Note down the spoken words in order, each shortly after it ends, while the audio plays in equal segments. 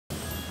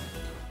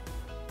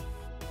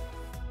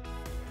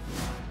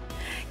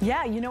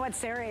Yeah, you know what,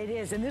 Sarah, it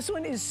is. And this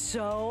one is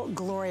so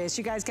glorious.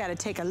 You guys got to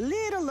take a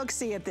little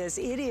look-see at this.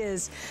 It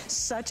is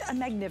such a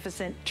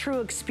magnificent, true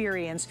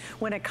experience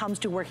when it comes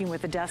to working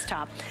with a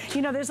desktop.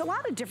 You know, there's a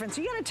lot of difference.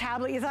 You got a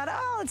tablet, you thought,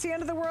 oh, it's the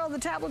end of the world. The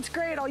tablet's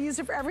great. I'll use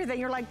it for everything.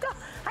 You're like, oh,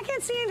 I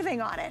can't see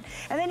anything on it.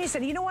 And then you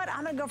said, you know what?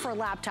 I'm going to go for a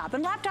laptop.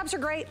 And laptops are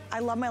great. I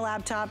love my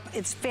laptop.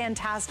 It's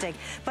fantastic.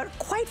 But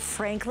quite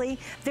frankly,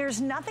 there's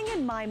nothing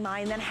in my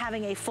mind than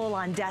having a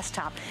full-on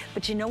desktop.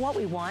 But you know what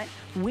we want?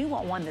 We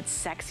want one that's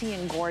sexy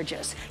and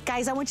gorgeous.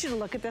 Guys, I want you to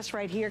look at this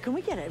right here. Can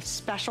we get a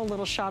special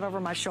little shot over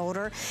my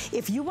shoulder?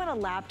 If you want a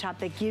laptop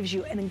that gives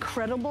you an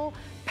incredible,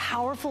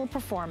 powerful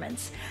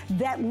performance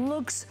that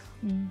looks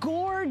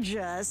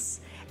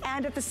gorgeous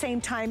and at the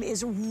same time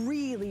is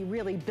really,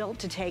 really built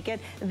to take it,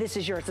 this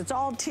is yours. It's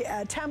all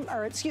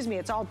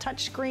it's all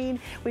touch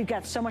screen. We've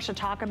got so much to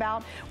talk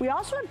about. We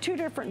also have two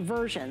different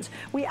versions.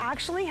 We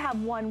actually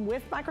have one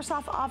with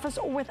Microsoft Office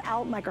or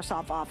without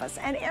Microsoft Office.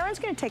 And Aaron's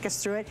gonna take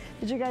us through it.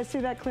 Did you guys see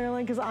that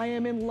clearly? Because I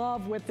am in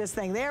love with this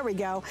thing. There we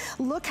go.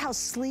 Look how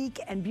sleek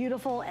and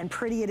beautiful and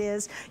pretty it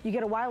is. You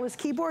get a wireless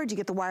keyboard, you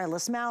get the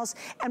wireless mouse.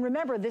 And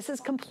remember, this is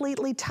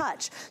completely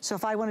touch. So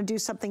if I wanna do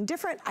something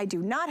different, I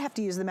do not have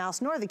to use the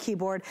mouse nor the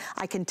keyboard.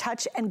 I can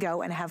touch and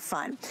go and have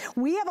fun.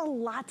 We have a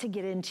lot to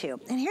get into.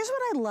 And here's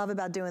what I love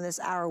about doing this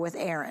hour with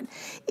Aaron,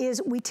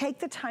 is we take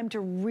the time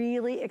to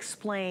really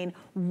explain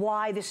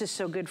why this is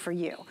so good for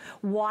you,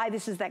 why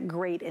this is that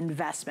great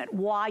investment,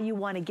 why you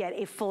want to get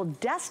a full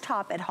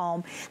desktop at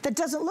home that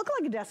doesn't look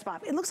like a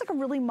desktop. It looks like a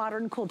really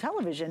modern, cool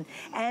television.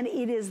 And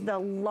it is the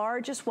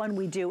largest one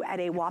we do at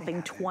a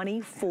whopping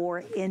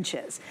 24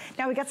 inches.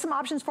 Now we got some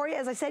options for you.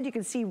 As I said, you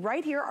can see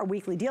right here our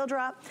weekly deal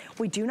drop.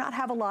 We do not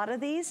have a lot of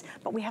these,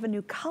 but we have a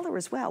new color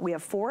as well. We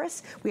have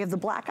forest, we have the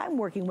black I'm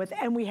working with,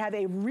 and we have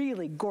a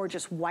really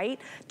gorgeous white.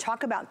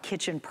 Talk about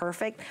kitchen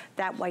perfect.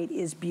 That white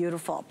is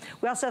beautiful.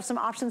 We also have some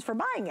options for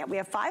buying it. We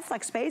have 5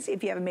 flex pays.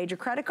 If you have a major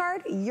credit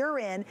card, you're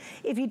in.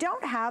 If you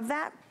don't have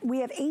that, we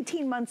have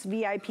 18 months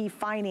VIP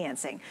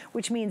financing,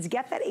 which means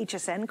get that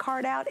HSN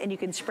card out and you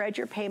can spread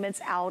your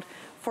payments out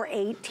for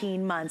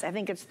 18 months. I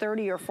think it's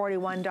 $30 or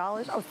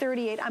 $41. Oh,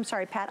 38, I'm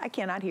sorry, Pat, I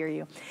cannot hear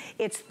you.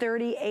 It's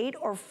 $38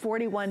 or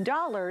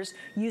 $41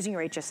 using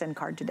your HSN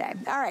card today.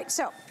 All right,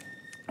 so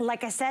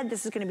like I said,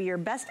 this is gonna be your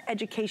best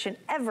education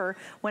ever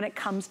when it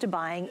comes to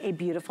buying a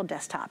beautiful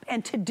desktop.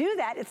 And to do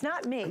that, it's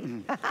not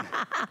me.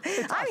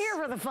 I'm here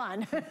for the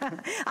fun.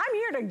 I'm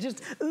here to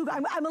just,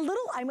 I'm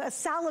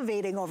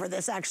salivating over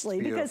this actually.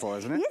 Beautiful,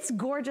 because isn't it? It's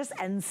gorgeous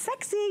and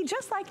sexy,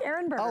 just like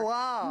Aaron Berger. Oh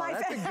wow,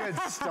 that's a good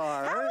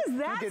start. How is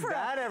that you get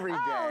that every day.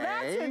 Oh,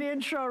 that's an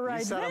intro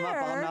right there. You set them up,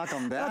 I'll knock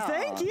them down. Well,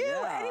 thank you.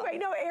 Yeah. Anyway,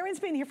 no, Aaron's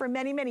been here for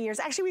many, many years.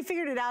 Actually, we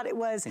figured it out. It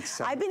was,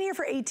 I've been here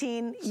for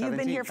 18, you've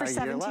been here for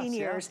 17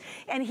 years.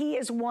 Yeah. And he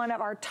is one of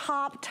our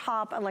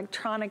top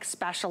electronic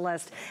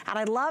specialists. And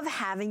I love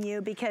having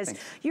you because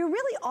you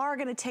really are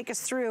gonna take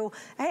us through,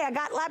 hey, I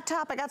got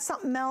laptop, I got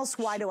something else,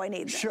 why do I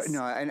need this? Sure,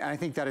 no, and I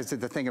think that is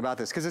the thing about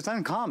this, because it's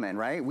uncommon,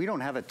 right? We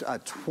don't have a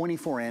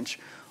 24-inch,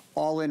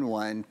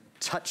 all-in-one,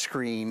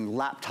 touchscreen,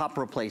 laptop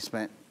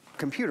replacement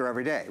computer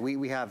every day.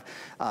 We have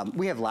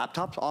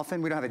laptops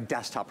often. We don't have a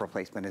desktop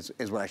replacement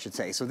is what I should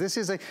say. So this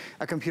is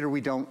a computer we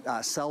don't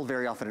sell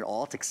very often at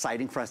all. It's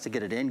exciting for us to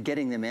get it in.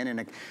 Getting them in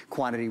a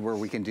quantity where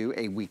we can do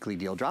a weekly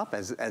deal drop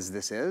as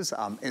this is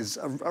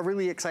a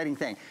really exciting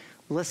thing.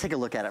 Let's take a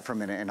look at it for a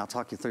minute and I'll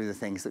talk you through the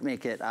things that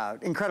make it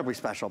incredibly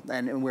special.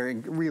 And we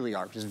really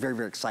are just very,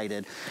 very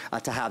excited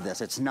to have this.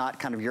 It's not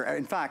kind of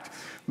in fact,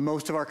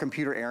 most of our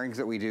computer airings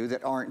that we do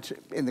that aren't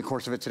in the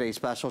course of a Today's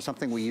Special,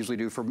 something we usually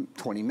do for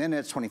 20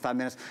 minutes, 25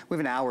 minutes. We have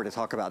an hour to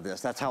talk about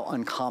this. That's how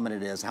uncommon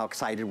it is, how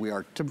excited we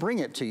are to bring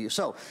it to you.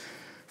 So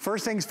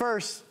first things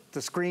first,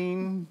 the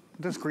screen.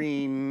 That's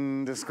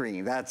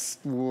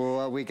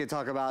what we could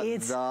talk about.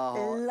 It's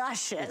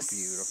luscious.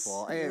 It's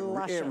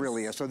beautiful. It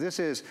really is. So this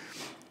is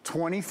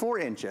 24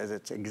 inches,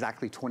 it's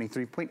exactly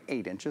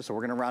 23.8 inches, so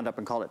we're gonna round up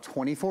and call it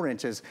 24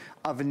 inches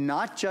of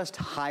not just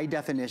high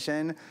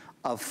definition,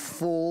 of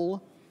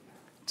full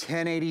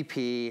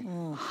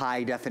 1080p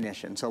high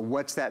definition. So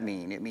what's that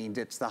mean? It means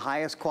it's the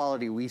highest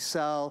quality we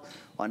sell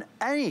on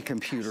any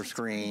computer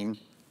screen,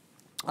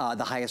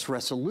 the highest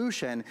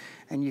resolution,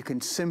 and you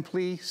can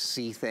simply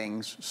see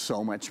things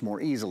so much more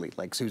easily.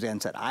 Like Suzanne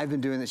said, I've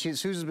been doing this,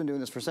 Susan's been doing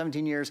this for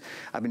 17 years,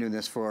 I've been doing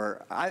this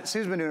for,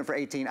 Susan's been doing it for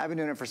 18, I've been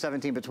doing it for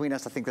 17. Between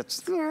us, I think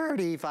that's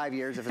 35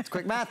 years if it's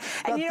quick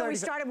math. And you know, we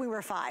started, we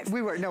were 5.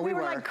 We were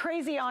like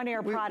crazy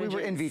on-air prodigies.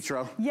 We were in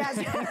vitro. Yes.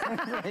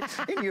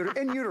 Right?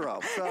 In utero.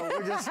 So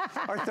we're just,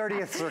 our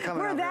 30ths are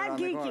coming up. We're that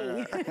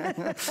geeky.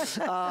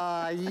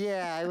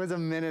 Yeah, it was a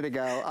minute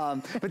ago.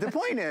 But the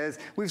point is,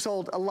 we've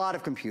sold a lot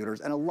of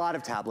computers and a lot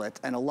of tablets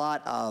and a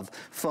lot of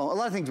phone, a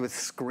lot of things with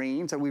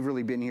screens, and we've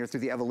really been here through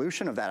the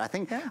evolution of that.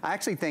 I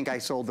actually think I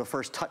sold the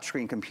first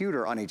touchscreen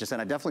computer on HSN.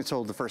 I definitely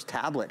sold the first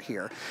tablet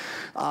here.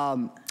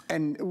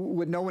 And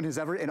what no one has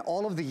ever, in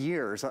all of the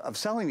years of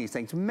selling these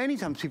things, many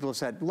times people have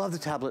said, love the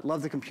tablet,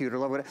 love the computer,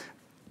 love it,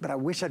 but I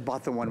wish I'd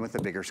bought the one with the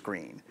bigger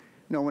screen.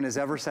 no one has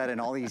ever said in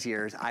all these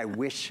years, I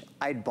wish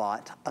I'd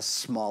bought a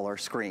smaller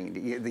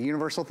screen. The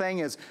universal thing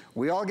is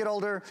we all get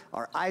older,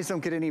 our eyes don't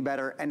get any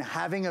better, and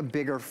having a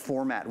bigger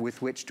format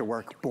with which to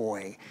work,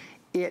 boy,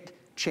 it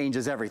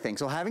changes everything.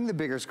 So having the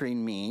bigger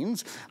screen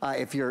means,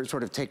 if you're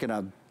sort of taking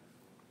a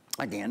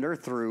gander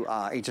through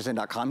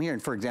hsn.com here,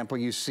 and for example,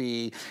 you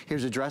see,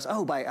 here's a dress,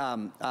 by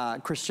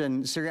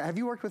Christian Siriano. Have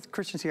you worked with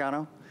Christian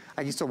Siriano?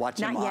 I used to watch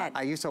him. Not yet.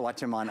 I used to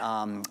watch him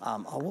on,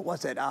 what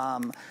was it?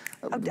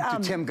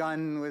 Tim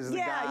Gunn was the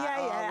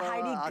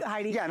guy.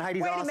 Heidi. Yeah, and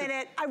Heidi's Wait awesome. a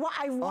minute. I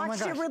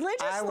watched it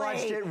religiously. I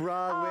watched it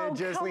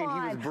religiously, and he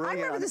was brilliant. I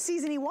remember the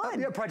season he won.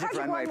 Yeah, Project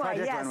Runway.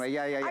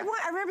 Yeah.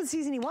 I remember the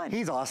season he won.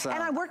 He's awesome.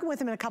 And I'm working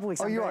with him in a couple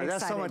weeks. Oh, I'm you very are?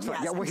 That's excited. so much fun.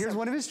 Yes, yeah, well, here's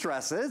one of his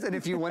dresses, and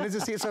if you wanted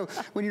to see it, so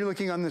when you're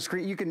looking on the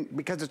screen, you can,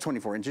 because it's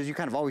 24 inches, you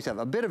kind of always have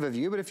a bit of a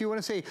view, but if you want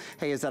to see,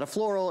 hey, is that a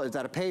floral? Is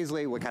that a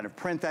paisley? What kind of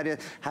print that is?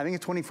 Having a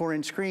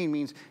 24-inch screen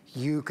means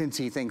you can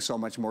see things so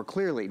much more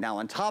clearly. Now,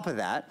 on top of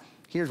that,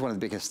 here's one of the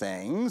biggest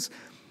things.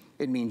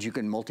 It means you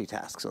can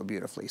multitask so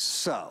beautifully.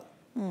 So,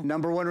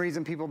 number one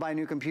reason people buy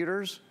new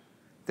computers,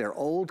 their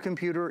old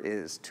computer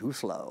is too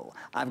slow.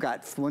 I've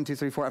got 1, 2,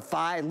 3, 4,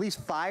 5, at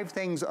least 5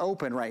 things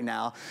open right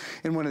now.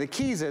 And one of the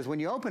keys is when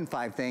you open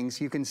 5 things,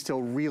 you can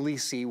still really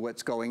see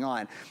what's going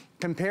on.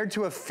 Compared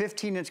to a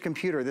 15-inch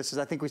computer, this is,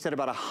 I think we said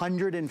about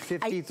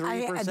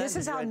 153%. This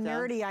is how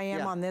nerdy I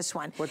am on this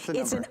one. What's the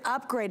number? It's an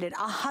upgraded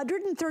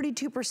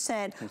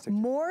 132%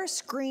 more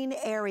screen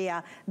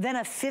area than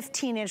a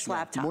 15-inch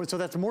laptop. So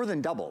that's more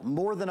than double,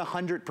 more than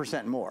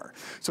 100% more.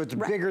 So it's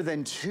bigger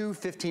than 2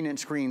 15-inch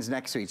screens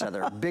next to each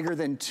other, bigger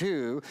than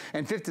 2.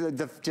 And 50,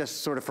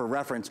 just sort of for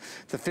reference,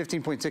 the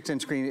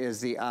 15.6-inch screen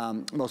is the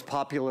most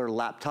popular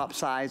laptop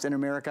size in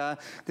America.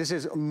 This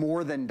is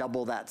more than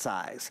double that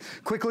size.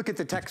 Quick look at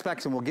the tech specs,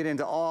 and we'll get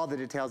into all the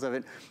details of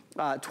it.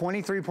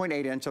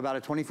 23.8 inch, so about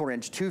a 24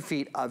 inch, 2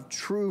 feet of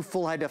true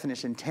full high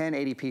definition,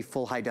 1080p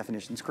full high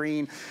definition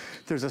screen.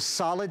 There's a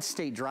solid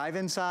state drive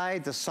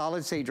inside. The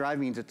solid state drive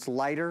means it's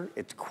lighter,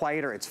 it's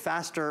quieter, it's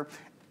faster.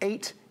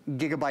 8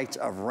 gigabytes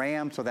of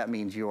RAM, so that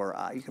means you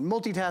can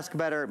multitask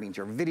better, it means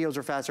your videos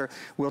are faster.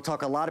 We'll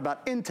talk a lot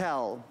about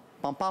Intel,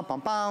 #1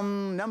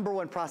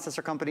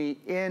 processor company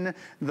in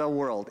the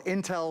world.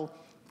 Intel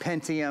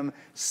Pentium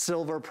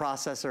Silver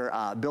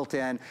processor built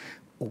in.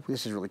 Oh,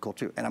 this is really cool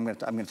too. And I'm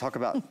gonna talk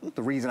about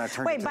the reason I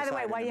turned it to the side. Wait, by the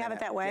way, why you have it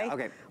that way? Yeah,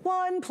 okay.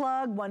 One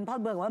plug, one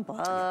plug, one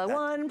plug,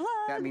 one plug.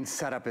 That means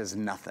setup is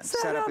nothing.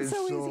 Setup is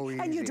so easy.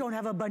 And you don't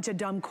have a bunch of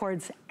dumb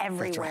cords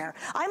everywhere.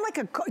 Right. I'm like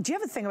do you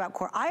have a thing about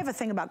cords? I have a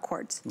thing about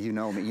cords. You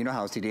know me. You know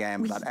how OCD I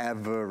am about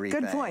everything.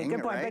 Good point.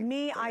 Right? But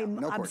me,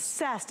 I'm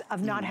obsessed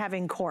of not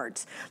having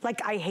cords.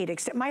 Like I hate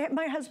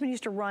my husband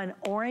used to run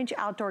orange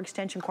outdoor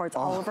extension cords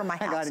all over my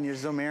house. Oh my God, and you're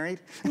still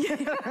married?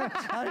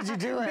 How did you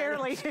do it?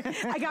 Barely.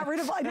 I got rid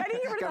of I didn't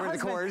get rid of the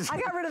cords. I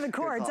got rid of the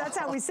cords. That's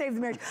how we saved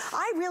the marriage.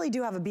 I really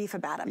do have a beef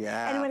about them.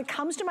 Yeah. And when it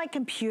comes to my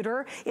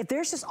computer, if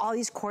there's just all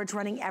these cords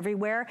running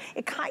everywhere,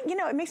 it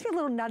makes me a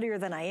little nuttier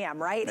than I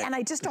am, right? And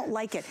I just don't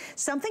like it.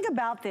 Something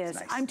about this,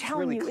 nice. I'm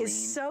telling you,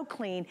 is so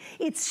clean.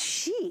 It's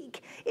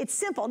chic. It's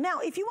simple. Now,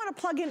 if you want to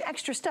plug in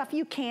extra stuff,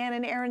 you can,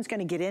 and Aaron's going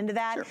to get into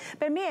that. Sure.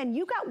 But man,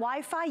 you got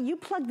Wi-Fi, you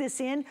plug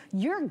this in,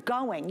 you're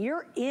going,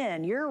 you're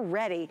in, you're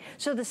ready.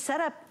 So the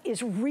setup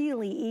is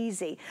really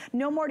easy.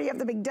 No more do you have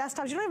the big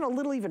desktops. You don't have a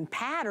little even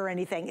pad or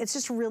anything. It's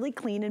just really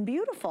clean and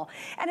beautiful.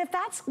 And if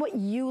that's what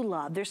you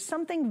love, there's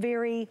something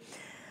very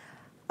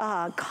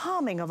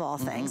calming of all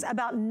things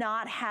about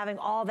not having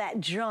all that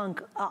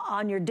junk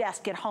on your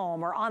desk at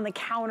home or on the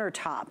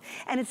countertop.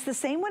 And it's the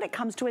same when it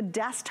comes to a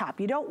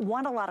desktop. You don't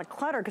want a lot of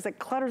clutter because it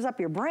clutters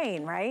up your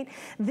brain, right?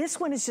 This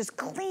one is just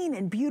clean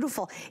and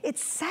beautiful.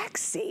 It's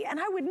sexy. And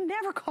I would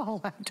never call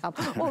a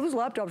laptop, well, this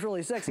laptop's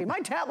really sexy.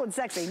 My tablet's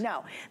sexy.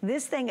 No,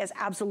 this thing is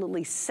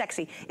absolutely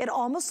sexy. It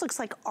almost looks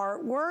like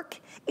artwork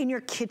in your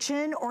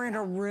kitchen or in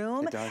a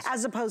room,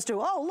 as opposed to,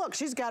 oh, look,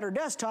 she's got her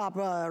desktop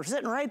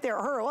sitting right there.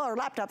 Her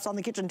laptop's on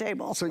the kitchen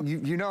table. So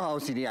you know how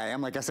OCD I am.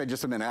 Like I said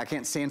just a minute, I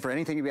can't stand for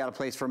anything to be out of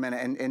place for a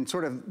minute. And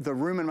sort of the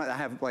room I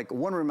have like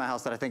one room in my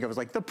house that I think of as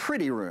like the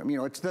pretty room. You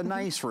know, it's the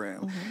nice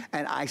room.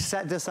 And I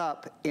set this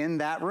up in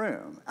that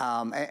room.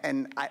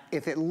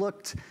 If it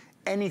looked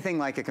anything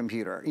like a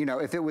computer, you know,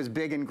 if it was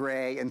big and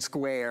gray and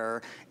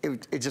square,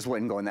 it just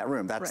wouldn't go in that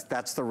room.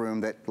 That's the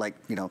room that, like,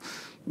 you know,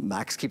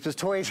 Max keeps his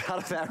toys out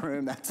of that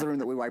room. That's the room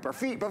that we wipe our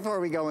feet before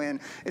we go in.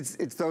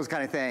 It's those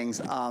kind of things.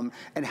 And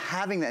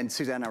having that, and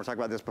Suzanne and I were talking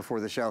about this before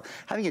the show,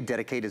 having a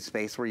dedicated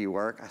space where you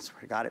work, I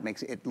swear to God,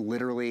 it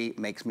literally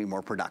makes me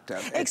more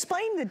productive.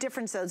 Explain the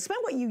difference though. Explain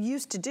what you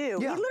used to do.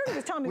 Yeah. He literally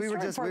was telling me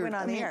before we went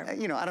on the air.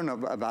 You know, I don't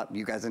know about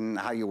you guys and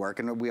how you work,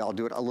 and we all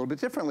do it a little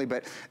bit differently,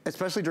 but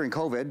especially during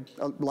COVID,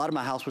 a lot of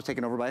my house was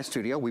taken over by a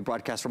studio. We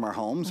broadcast from our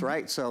homes,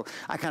 right? So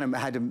I kind of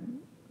had to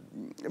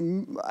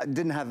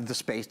didn't have the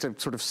space to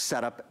sort of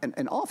set up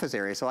an office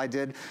area. So I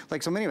did,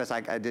 like so many of us,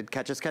 I did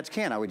catch as catch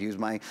can. I would use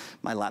my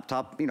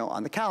laptop, you know,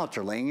 on the couch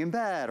or laying in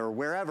bed or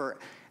wherever.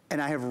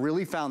 And I have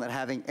really found that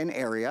having an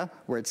area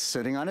where it's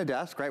sitting on a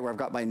desk, right, where I've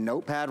got my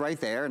notepad right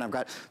there, and I've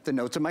got the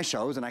notes of my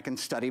shows, and I can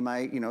study my,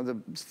 you know, the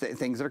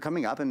things that are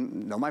coming up,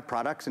 and know my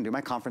products, and do my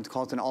conference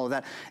calls, and all of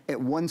that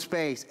at one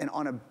space, and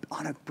on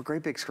a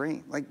great big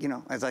screen. Like, you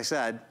know, as I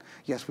said,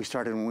 yes, we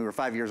started when we were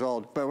 5 years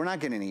old, but we're not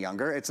getting any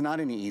younger. It's not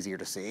any easier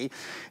to see.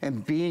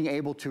 And being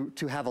able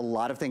to have a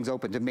lot of things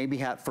open, to maybe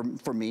have,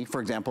 for me,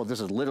 for example, this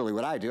is literally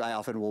what I do. I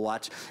often will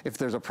watch, if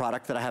there's a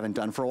product that I haven't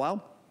done for a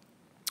while,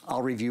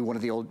 I'll review one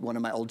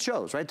of my old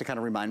shows, right, to kind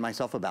of remind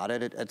myself about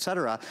it, et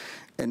cetera.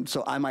 And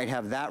so I might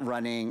have that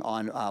running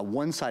on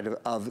one side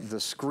of the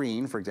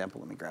screen. For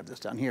example, let me grab this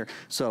down here.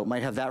 So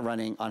might have that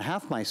running on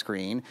half my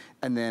screen,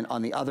 and then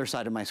on the other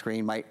side of my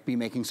screen might be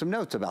making some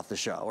notes about the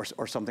show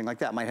or something like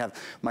that. Might have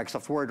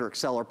Microsoft Word or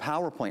Excel or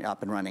PowerPoint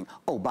up and running.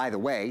 Oh, by the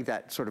way,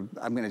 that sort of,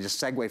 I'm gonna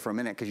just segue for a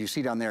minute, because you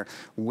see down there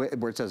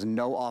where it says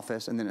no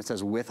Office and then it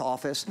says with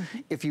Office.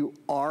 If you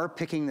are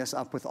picking this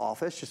up with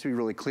Office, just to be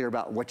really clear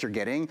about what you're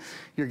getting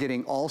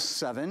all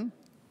 7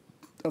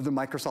 of the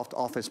Microsoft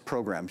Office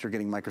programs. You're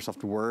getting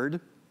Microsoft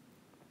Word,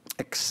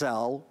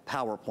 Excel,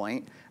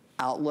 PowerPoint,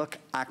 Outlook,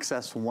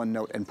 Access,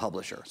 OneNote, and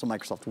Publisher. So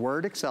Microsoft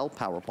Word, Excel,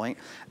 PowerPoint,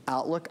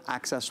 Outlook,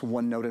 Access,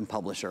 OneNote, and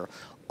Publisher.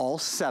 All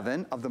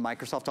 7 of the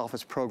Microsoft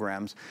Office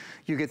programs,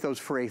 you get those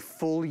for a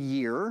full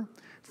year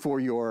for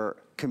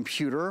your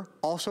computer,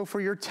 also for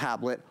your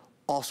tablet,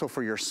 also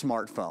for your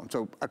smartphone.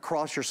 So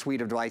across your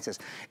suite of devices.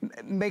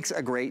 It makes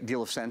a great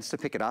deal of sense to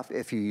pick it up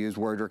if you use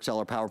Word or Excel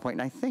or PowerPoint.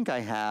 And I think I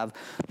have,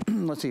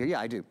 let's see here, yeah,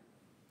 I do.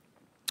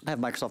 I have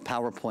Microsoft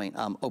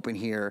PowerPoint open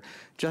here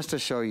just to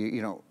show you,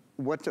 you know,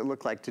 what it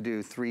looked like to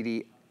do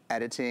 3D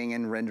editing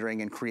and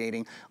rendering and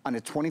creating on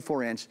a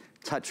 24-inch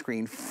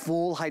touchscreen,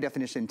 full high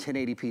definition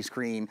 1080p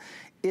screen.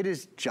 It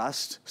is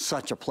just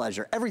such a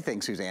pleasure.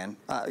 Everything, Suzanne,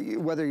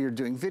 whether you're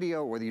doing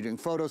video, whether you're doing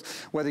photos,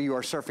 whether you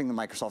are surfing the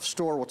Microsoft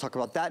Store, we'll talk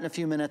about that in a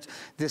few minutes.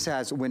 This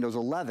has Windows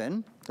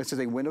 11. This is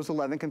a Windows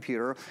 11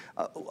 computer.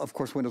 Of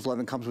course, Windows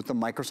 11 comes with the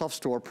Microsoft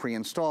Store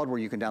pre-installed, where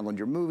you can download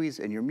your movies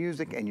and your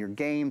music and your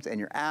games and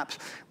your apps,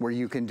 where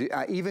you can do,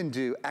 even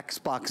do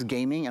Xbox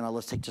gaming, and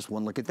let's take just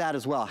one look at that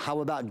as well.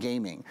 How about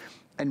gaming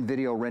and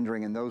video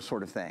rendering and those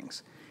sort of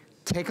things?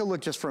 Take a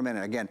look just for a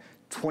minute. Again,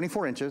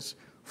 24 inches,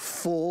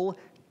 full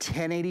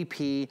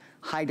 1080p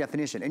high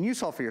definition. And you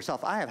saw for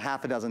yourself, I have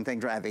half a dozen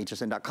things. I have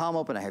hsn.com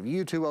open, I have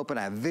YouTube open,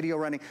 I have video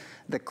running.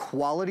 The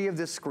quality of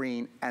this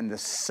screen and the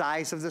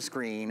size of the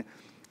screen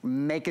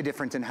make a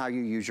difference in how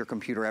you use your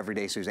computer every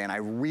day, Suzanne. I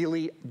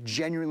really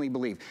genuinely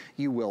believe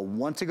you will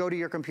want to go to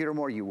your computer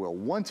more, you will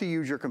want to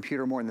use your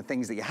computer more, and the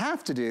things that you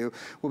have to do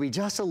will be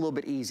just a little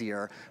bit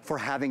easier for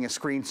having a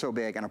screen so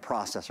big and a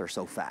processor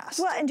so fast.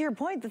 Well, and to your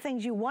point, the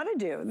things you want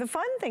to do, the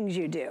fun things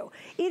you do,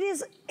 it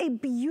is a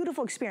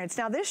beautiful experience.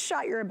 Now, this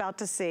shot you're about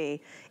to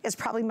see is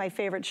probably my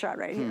favorite shot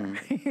right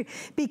here.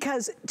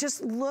 Because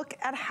just look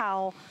at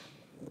how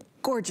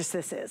gorgeous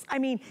this is. I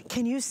mean,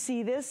 can you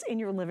see this in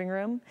your living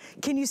room?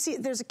 Can you see,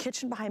 there's a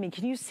kitchen behind me.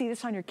 Can you see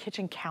this on your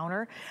kitchen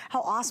counter?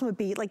 How awesome it would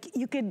be. Like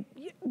you could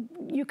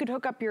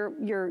hook up your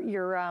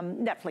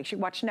Netflix. You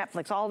watch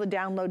Netflix, all the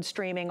download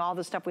streaming, all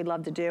the stuff we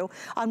love to do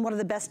on one of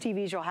the best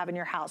TVs you'll have in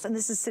your house. And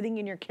this is sitting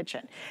in your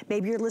kitchen.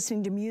 Maybe you're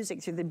listening to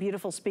music through the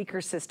beautiful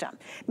speaker system.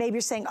 Maybe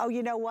you're saying, oh,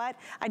 you know what?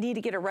 I need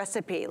to get a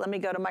recipe. Let me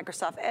go to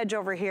Microsoft Edge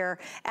over here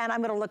and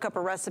I'm gonna look up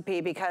a recipe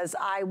because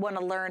I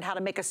wanna learn how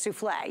to make a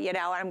souffle, you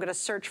know, and I'm gonna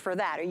search for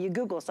that, or you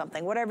Google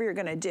something, whatever you're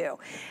gonna do.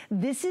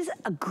 This is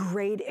a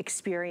great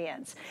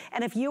experience.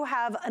 And if you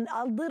have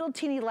a little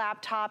teeny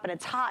laptop and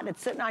it's hot and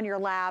it's sitting on your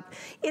lap,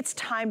 it's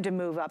time to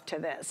move up to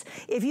this.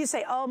 If you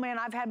say, oh man,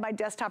 I've had my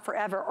desktop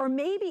forever, or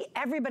maybe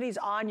everybody's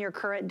on your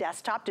current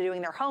desktop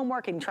doing their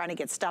homework and trying to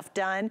get stuff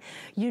done,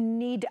 you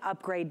need to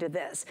upgrade to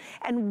this.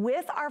 And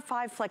with our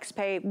 5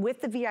 FlexPay, with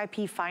the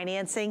VIP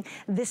financing,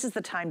 this is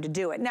the time to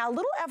do it. Now, a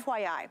little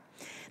FYI,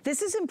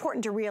 this is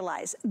important to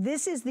realize.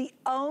 This is the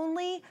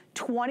only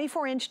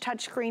 24-inch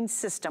touchscreen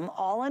system,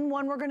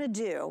 all-in-one we're gonna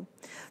do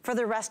for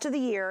the rest of the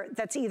year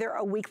that's either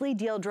a weekly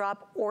deal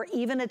drop or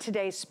even a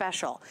today's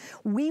special.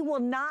 We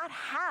will not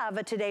have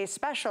a today's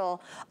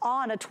special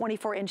on a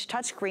 24-inch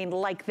touchscreen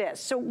like this.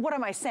 So what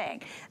am I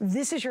saying?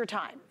 This is your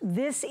time.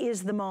 This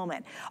is the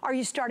moment. Are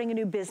you starting a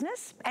new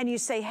business and you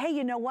say, hey,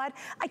 you know what?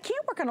 I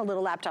can't work on a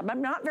little laptop.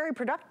 I'm not very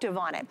productive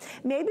on it.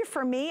 Maybe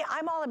for me,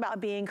 I'm all about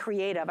being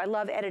creative. I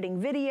love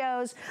editing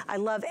videos. I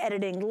love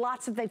editing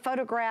lots of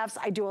photographs.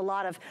 I do a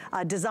lot of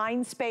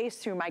design space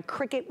through my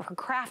Cricut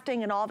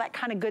crafting and all that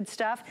kind of good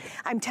stuff.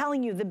 I'm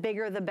telling you, the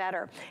bigger, the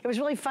better. It was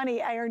really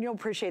funny, Aaron, you'll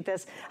appreciate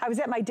this. I was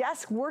at my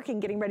desk working,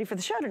 getting ready for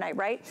the show tonight,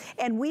 right?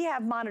 And we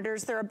have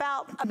monitors, they're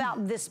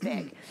about this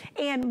big.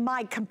 And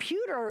my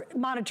computer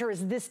monitor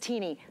is this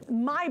teeny.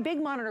 My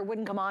big monitor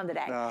wouldn't come on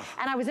today.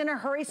 And I was in a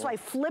hurry, so I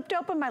flipped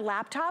open my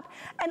laptop,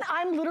 and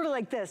I'm literally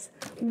like this.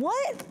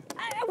 What?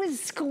 I was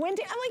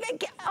squinting. I'm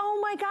like, oh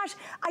my gosh.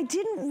 I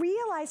didn't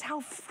realize how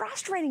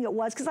frustrating it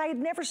was because I had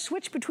never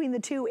switched between the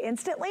two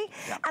instantly.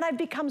 And I've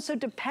become so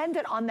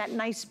dependent on that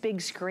nice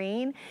big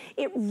screen.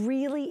 It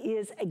really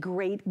is a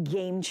great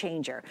game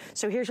changer.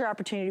 So here's your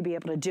opportunity to be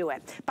able to do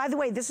it. By the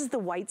way, this is the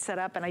white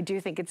setup, and I do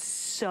think it's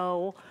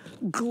so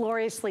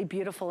gloriously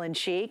beautiful and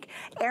chic.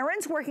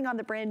 Erin's working on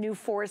the brand new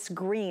forest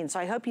green, so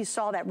I hope you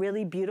saw that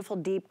really beautiful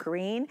deep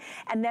green.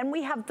 And then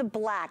we have the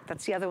black.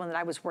 That's the other one that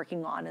I was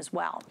working on as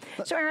well.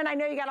 So Erin, I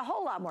know you got a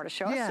whole lot more to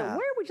show us, so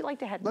where would you like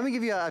to head? Let me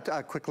give you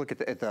a quick look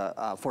at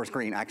the forest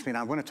green, actually, and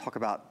I want to talk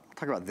about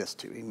this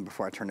too, even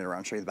before I turn it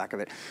around, show you the back of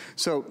it.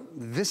 So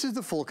this is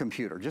the full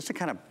computer. Just to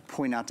kind of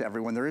point out to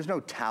everyone, there is no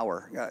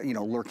tower,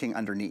 lurking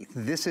underneath.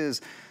 This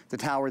is the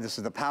tower, this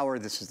is the power,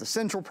 this is the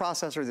central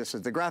processor, this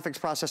is the graphics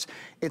process.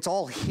 It's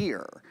all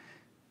here.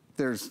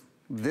 There's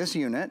this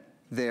unit,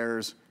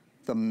 there's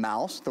the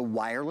mouse, the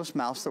wireless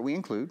mouse that we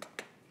include,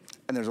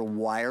 and there's a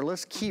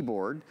wireless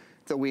keyboard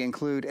that we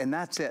include, and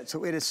that's it.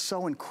 So it is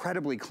so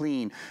incredibly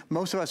clean.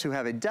 Most of us who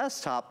have a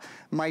desktop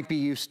might be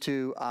used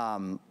to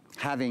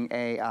having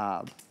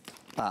a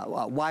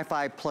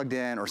Wi-Fi plugged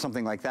in or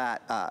something like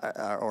that,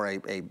 or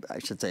I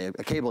should say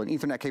a cable, an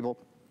Ethernet cable.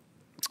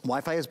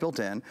 Wi-Fi is built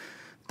in,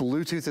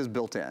 Bluetooth is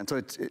built in. So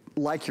it's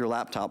like your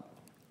laptop.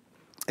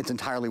 It's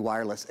entirely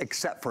wireless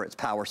except for its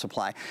power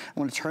supply. I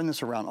want to turn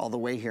this around all the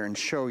way here and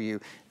show you,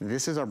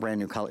 this is our brand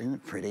new color. Isn't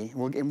it pretty?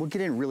 And we'll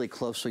get in really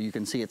close so you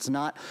can see it's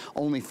not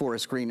only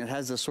forest green, it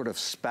has this sort of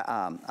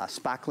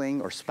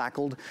spackling or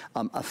spackled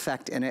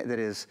effect in it that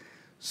is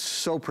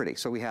so pretty.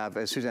 So we have,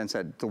 as Suzanne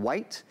said, the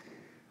white,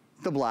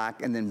 the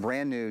black, and then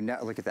brand new.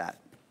 Now, look at that.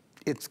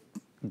 It's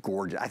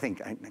gorgeous. I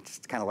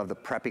just kind of love the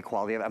preppy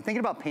quality of it. I'm thinking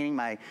about painting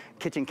my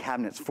kitchen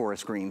cabinets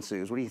forest green,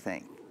 Suze. What do you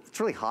think? It's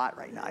really hot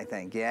right now, I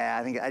think.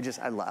 Yeah,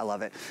 I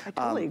love it. I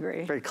totally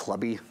agree. Very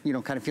clubby,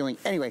 kind of feeling.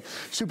 Anyway,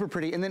 super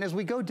pretty. And then as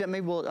we go down,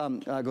 maybe we'll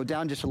go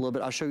down just a little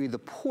bit. I'll show you the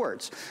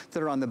ports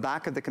that are on the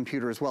back of the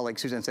computer as well. Like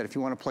Suzanne said, if you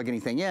want to plug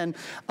anything in,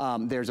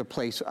 there's a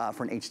place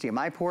for an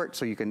HDMI port,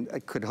 so you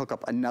could hook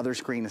up another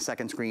screen, a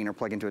second screen, or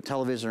plug into a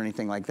television or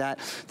anything like that.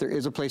 There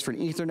is a place for an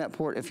Ethernet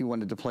port if you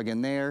wanted to plug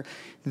in there.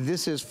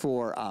 This is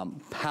for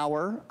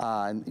power.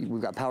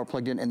 We've got power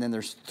plugged in, and then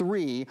there's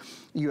 3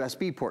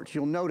 USB ports.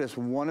 You'll notice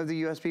one of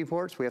the USB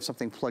ports, we have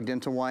something plugged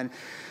into one.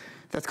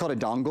 That's called a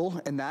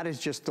dongle, and that is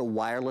just the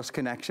wireless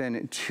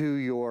connection to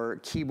your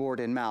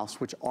keyboard and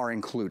mouse, which are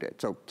included.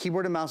 So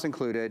keyboard and mouse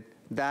included.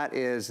 That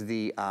is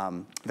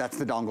that's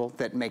the dongle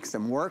that makes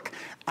them work.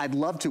 I'd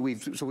love to,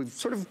 we've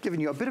sort of given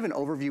you a bit of an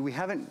overview. We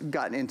haven't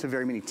gotten into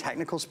very many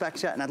technical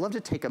specs yet, and I'd love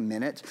to take a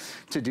minute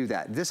to do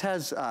that. This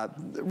has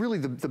really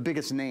the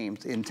biggest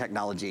names in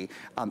technology.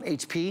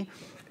 HP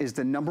is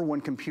the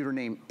 #1 computer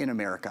name in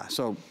America.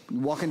 So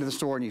you walk into the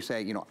store and you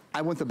say,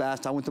 I want the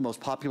best, I want the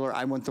most popular,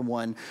 I want the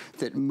one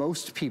that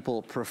most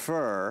people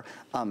prefer.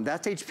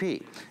 That's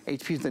HP.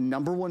 HP is the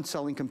 #1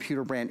 selling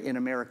computer brand in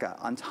America.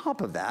 On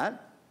top of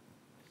that,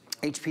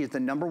 HP is the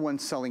 #1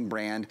 selling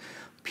brand,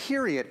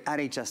 period, at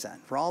HSN.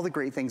 For all the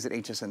great things that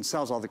HSN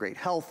sells, all the great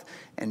health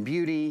and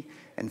beauty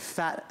and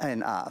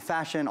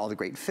fashion, all the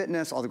great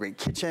fitness, all the great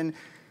kitchen,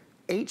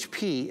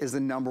 HP is the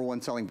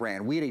 #1 selling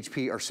brand. We at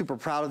HP are super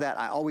proud of that.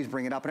 I always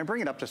bring it up, and I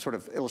bring it up to sort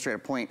of illustrate a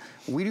point.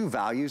 We do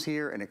values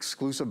here and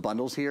exclusive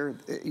bundles here.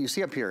 You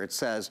see up here, it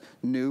says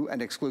new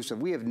and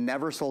exclusive. We have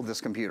never sold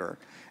this computer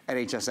at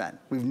HSN.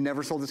 We've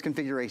never sold this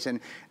configuration,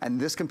 and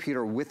this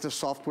computer with the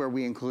software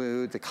we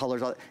include, the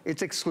colors,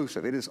 it's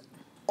exclusive. It is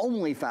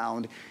only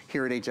found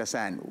here at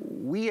HSN.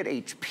 We at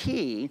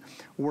HP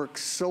work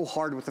so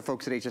hard with the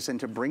folks at HSN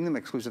to bring them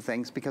exclusive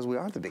things because we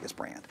are the biggest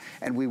brand,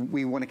 and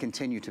we want to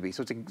continue to be.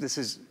 So this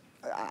is,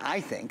 I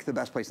think, the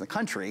best place in the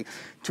country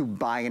to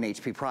buy an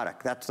HP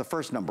product. That's the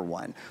first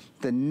 #1.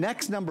 The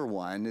next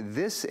 #1,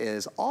 this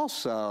is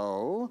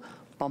also,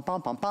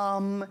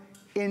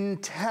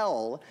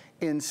 Intel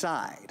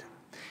inside.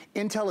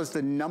 Intel is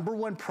the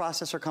 #1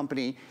 processor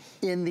company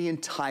in the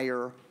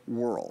entire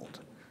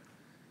world.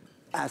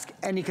 Ask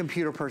any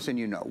computer person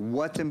you know,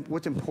 what's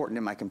important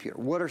in my computer?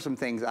 What are some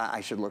things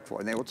I should look for?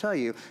 And they will tell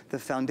you the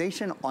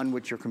foundation on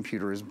which your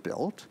computer is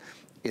built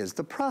is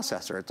the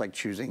processor. It's like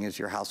choosing, is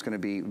your house gonna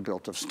be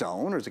built of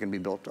stone, or is it gonna be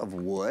built of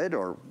wood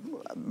or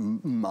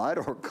mud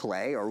or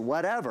clay or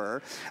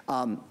whatever?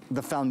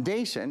 The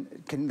foundation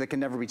that can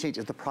never be changed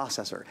is the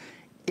processor.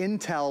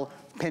 Intel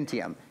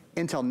Pentium.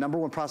 Intel,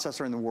 #1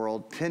 processor in the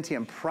world.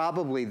 Pentium,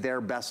 probably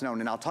their best known,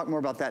 and I'll talk more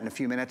about that in a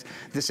few minutes.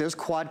 This is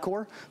quad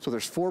core, so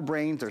there's 4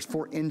 brains, there's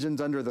 4 engines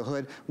under the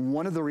hood.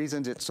 One of the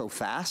reasons it's so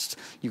fast,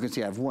 you can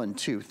see I have 1,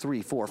 2,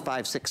 3, 4,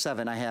 5, 6,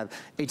 7. I have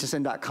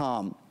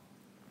hsn.com.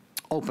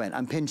 open,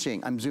 I'm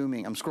pinching, I'm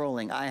zooming, I'm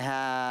scrolling. I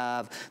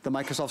have the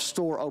Microsoft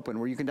Store open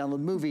where you can download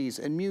movies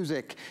and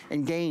music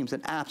and games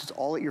and apps. It's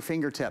all at your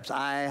fingertips.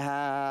 I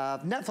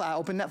have Netflix, I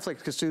opened Netflix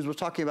because Suze was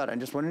talking about it. I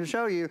just wanted to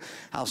show you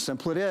how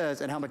simple it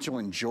is and how much you'll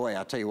enjoy.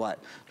 I'll tell you what,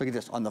 look at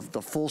this, on the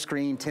full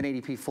screen,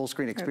 1080p full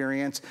screen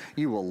experience,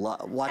 you will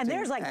love watching. And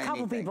there's like a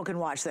couple people can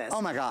watch this.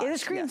 Oh my God. The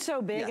screen's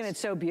so big and it's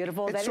so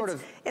beautiful that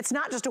it's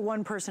not just a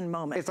one-person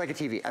moment. It's like a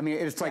TV. I mean,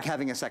 it's like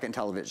having a second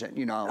television,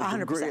 you know.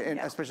 100%. And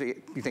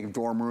especially you think of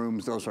dorm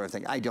rooms, those sort of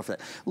things. Ideal for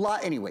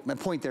that. Anyway, my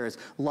point there is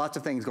lots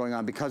of things going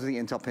on because of the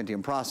Intel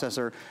Pentium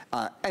processor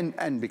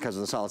and because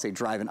of the solid-state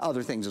drive and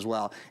other things as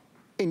well.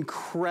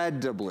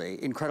 incredibly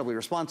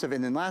responsive.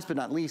 And then last but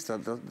not least,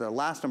 the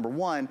last number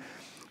one,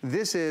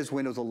 this is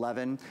Windows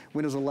 11.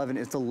 Windows 11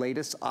 is the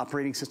latest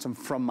operating system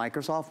from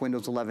Microsoft.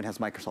 Windows 11 has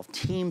Microsoft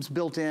Teams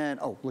built in.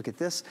 Oh, look at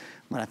this.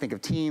 When I think of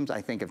Teams,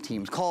 I think of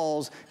Teams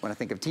calls. When I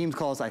think of Teams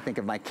calls, I think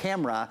of my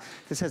camera.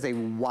 This has a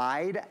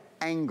wide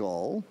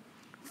angle,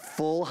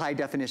 full high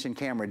definition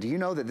camera. Do you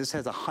know that this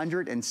has a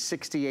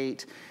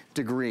 168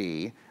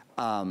 degree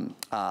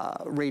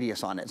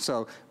radius on it?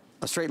 So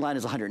a straight line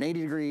is 180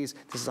 degrees.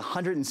 This is a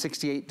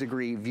 168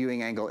 degree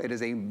viewing angle. It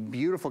is a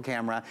beautiful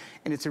camera,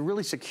 and it's a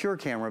really secure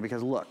camera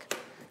because look,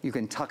 you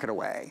can tuck it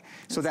away.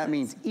 So that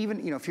means even,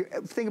 if you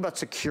think about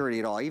security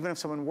at all, even if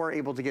someone were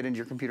able to get into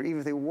your computer, even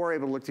if they were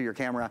able to look through your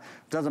camera,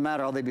 doesn't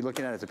matter, all they'd be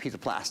looking at is a piece of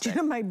plastic. Do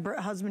you know what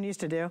my husband used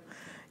to do?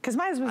 Because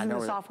my husband's in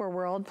the software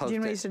world. Do you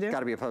know what he used to do?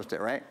 Got to be a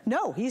Post-it, right?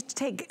 No, he used to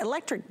take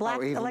electric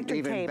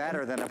even tape.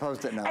 Better than a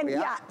Post-it note. And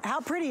yeah, how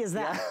pretty is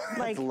that? Yeah,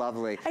 like, that's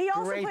lovely.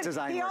 Great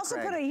design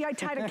work, he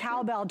tied a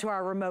cowbell to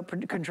our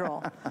remote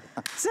control.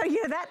 So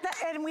yeah,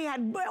 and we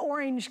had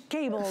orange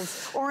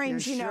cables,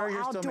 orange,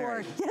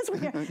 outdoor. Yes,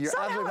 we are.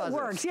 Somehow it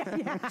works. Yeah,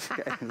 yeah.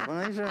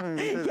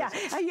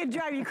 Yeah, it'd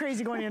drive you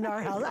crazy going into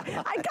our house.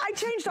 I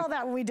changed all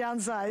that when we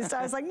downsized.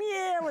 I was like,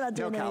 yeah, we're not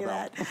doing any of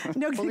that.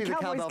 No, we'll leave the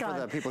cowbell for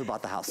the people who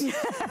bought the house.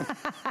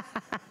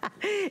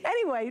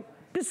 Anyway,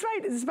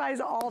 despite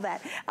all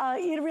that,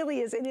 it really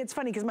is, and it's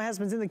funny because my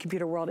husband's in the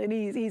computer world, and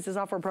he's a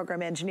software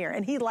program engineer,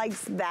 and he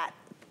likes that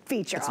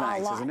feature it's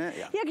nice, isn't it?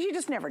 Yeah, because you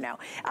just never know.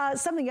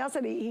 Something else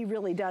that he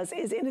really does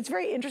is, and it's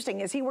very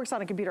interesting, is he works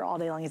on a computer all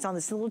day long. He's on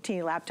this little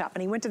teeny laptop,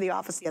 and he went to the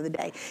office the other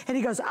day, and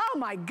he goes, oh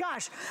my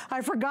gosh,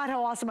 I forgot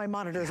how awesome my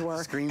monitors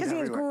were. Because he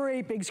has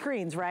great big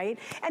screens, right?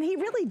 And he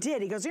really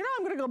did. He goes, I'm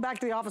going to go back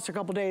to the office for a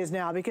couple days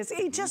now, because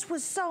it just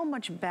was so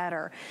much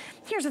better.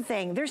 Here's the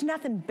thing, there's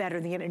nothing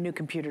better than getting a new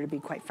computer, to be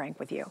quite frank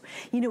with you.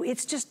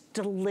 It's just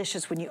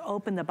delicious when you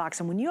open the box,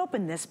 and when you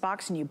open this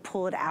box and you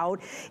pull it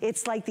out,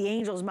 it's like the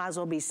angels might as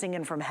well be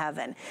singing from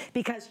heaven,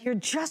 because you're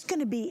just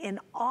gonna be in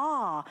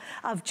awe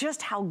of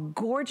just how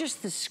gorgeous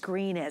the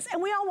screen is.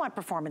 And we all want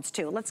performance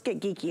too. Let's get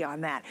geeky on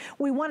that.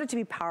 We want it to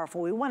be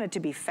powerful. We want it to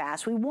be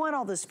fast. We want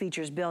all those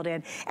features built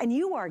in, and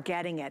you are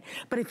getting it.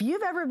 But if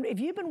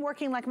you've been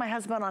working like my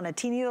husband on a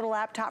teeny little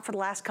laptop for the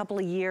last couple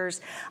of years,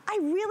 I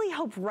really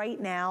hope right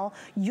now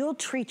you'll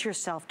treat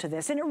yourself to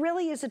this. And it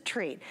really is a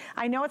treat.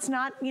 I know it's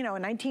not, a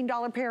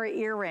 $19 pair of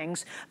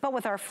earrings, but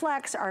with our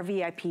Flex, our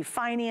VIP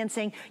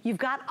financing, you've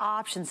got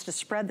options to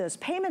spread those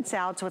payments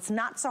out so it's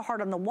not so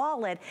hard on the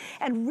wallet,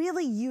 and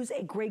really use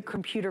a great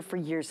computer for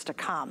years to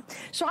come.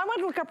 So I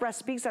wanted to look up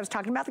recipes. I was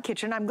talking about the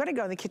kitchen. I'm going to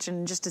go in the kitchen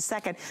in just a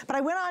second, but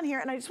I went on here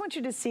and I just want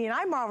you to see, and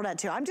I marveled at it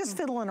too. I'm just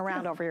fiddling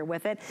around over here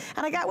with it,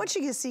 and I want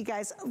you to see,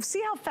 guys,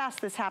 see how fast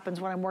this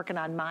happens when I'm working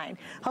on mine.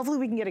 Hopefully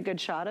we can get a good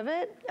shot of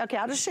it. Okay,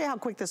 I'll just show you how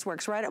quick this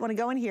works, right? I want to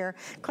go in here,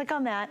 click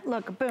on that,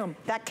 look, boom,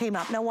 that came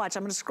up. Now watch,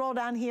 I'm going to scroll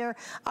down here.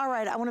 All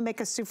right, I want to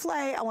make a souffle.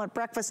 I want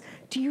breakfast.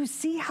 Do you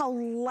see how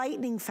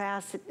lightning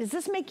fast? Does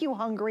this make you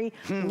hungry?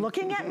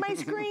 Looking at my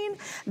screen,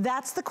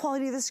 that's the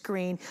quality of the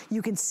screen.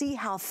 You can see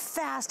how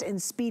fast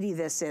and speedy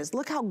this is.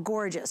 Look how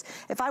gorgeous.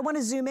 If I want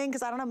to zoom in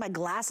because I don't have my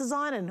glasses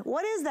on, and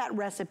what is that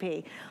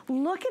recipe?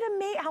 Look at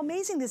how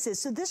amazing this is.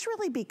 So this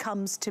really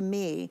becomes, to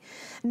me,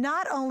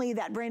 not only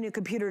that brand new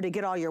computer to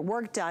get all your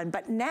work done,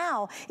 but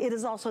now it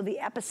is also the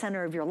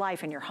epicenter of your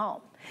life in your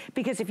home.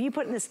 Because if you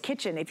put in this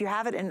kitchen, if you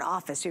have it in an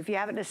office, if you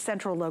have it in a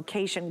central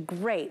location,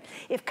 great.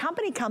 If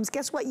company comes,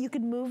 guess what? You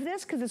can move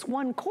this because it's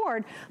one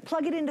cord,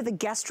 plug it into the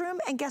guest room,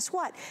 and guess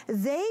what?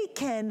 They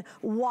can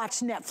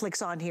watch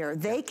Netflix on here.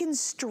 They can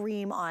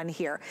stream on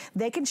here.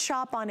 They can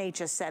shop on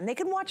HSN. They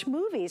can watch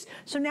movies.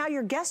 So now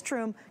your guest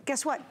room,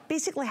 guess what?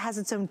 Basically has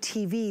its own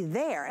TV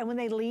there. And when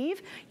they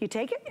leave, you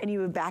take it and you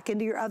move back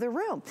into your other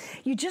room.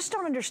 You just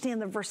don't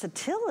understand the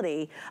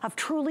versatility of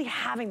truly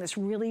having this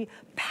really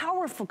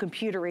powerful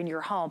computer in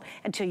your home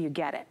until you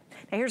get it.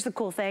 Now here's the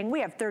cool thing.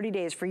 We have 30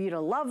 days for you to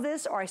love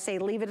this, or I say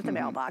leave it at the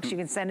mailbox. You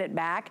can send it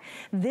back.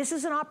 This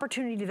is an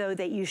opportunity though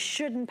that you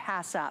shouldn't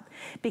pass up,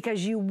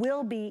 because you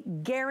will be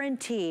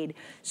guaranteed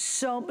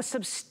so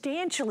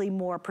substantially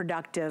more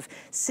productive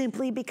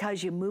simply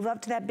because you move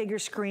up to that bigger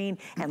screen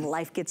and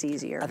life gets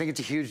easier. I think it's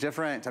a huge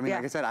difference. I mean,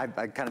 like I said, I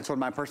kind of told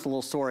my personal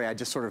little story. I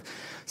just sort of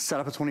set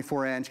up a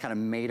 24-inch, kind of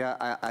made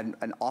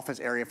an office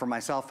area for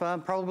myself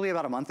probably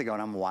about a month ago,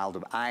 and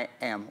I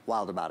am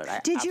wild about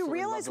it. Did you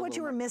realize what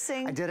you were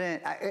missing? I didn't.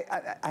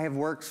 I have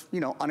worked,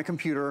 on a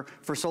computer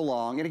for so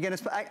long. And again,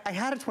 I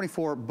had a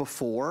 24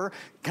 before,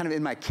 kind of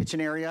in my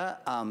kitchen area,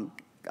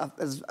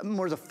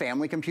 more as a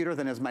family computer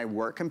than as my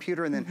work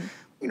computer. And then,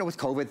 with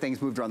COVID,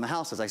 things moved around the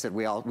house. As I said,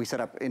 we set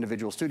up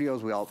individual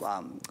studios. We all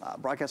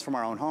broadcast from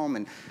our own home.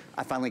 And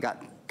I finally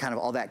got kind of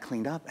all that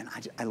cleaned up, and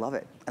I love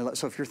it.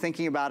 So if you're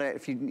thinking about it,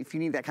 if you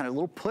need that kind of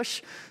little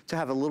push to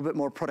have a little bit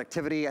more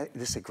productivity,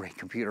 this is a great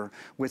computer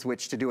with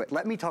which to do it.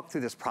 Let me talk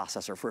through this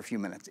processor for a few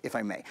minutes, if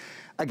I may.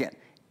 Again,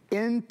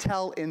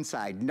 Intel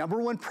Inside,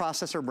 #1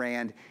 processor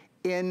brand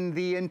in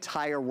the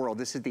entire world.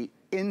 This is the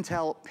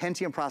Intel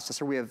Pentium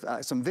processor. We have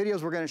some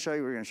videos we're gonna show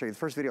you. We're gonna show you the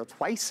first video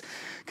twice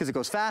because it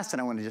goes fast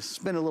and I wanna just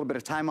spend a little bit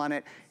of time on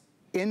it.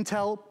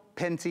 Intel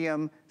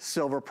Pentium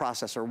silver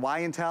processor.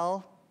 Why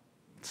Intel?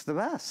 It's the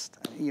best.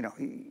 You know,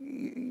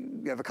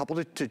 you have a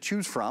couple to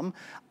choose from.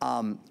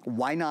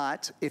 Why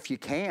not, if you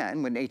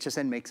can, when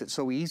HSN makes it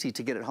so easy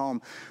to get it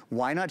home,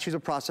 why not choose a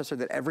processor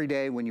that every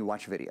day when you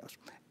watch videos,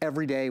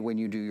 every day when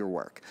you do your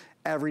work,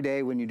 every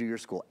day when you do your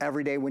school,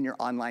 every day when you're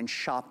online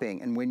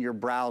shopping and when you're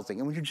browsing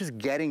and when you're just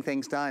getting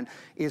things done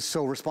is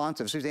so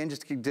responsive. Suzanne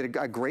just did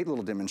a great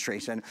little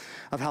demonstration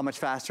of how much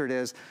faster it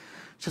is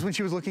just when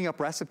she was looking up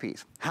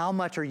recipes. How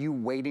much are you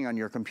waiting on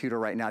your computer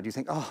right now? Do you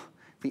think, oh,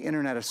 the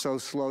internet is so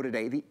slow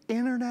today? The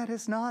internet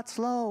is not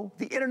slow.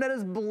 The internet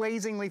is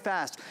blazingly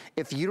fast.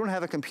 If you don't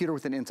have a computer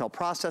with an Intel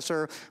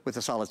processor, with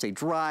a solid state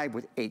drive,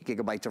 with 8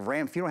 gigabytes of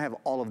RAM, if you don't have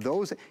all of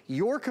those,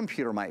 your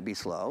computer might be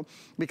slow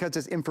because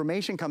as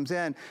information comes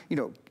in, you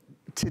know,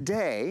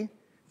 today,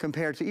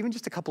 compared to even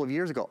just a couple of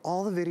years ago,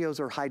 all the videos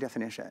are high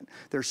definition.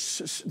 Their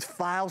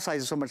file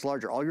size is so much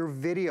larger. All your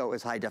video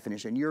is high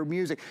definition. Your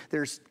music,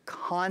 there's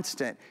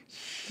constant,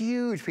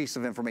 huge piece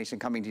of information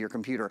coming to your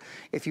computer.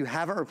 If you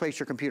haven't replaced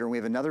your computer, and we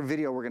have another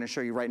video we're gonna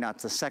show you right now,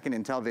 it's the second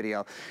Intel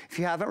video. If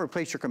you haven't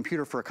replaced your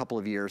computer for a couple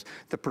of years,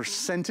 the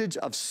percentage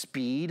of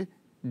speed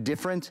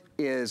different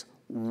is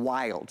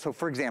wild. So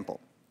for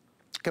example,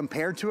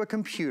 compared to a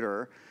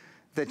computer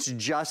that's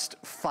just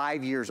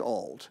 5 years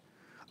old,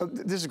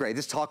 this is great.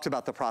 This talks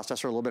about the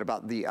processor, a little bit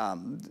about the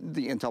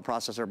Intel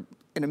processor.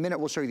 In a minute,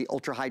 we'll show you the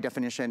ultra high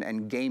definition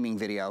and gaming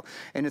video.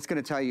 And it's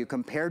gonna tell you,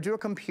 compared to a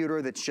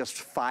computer that's just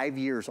 5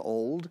 years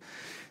old,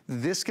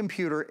 this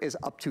computer is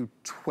up to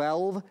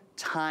 12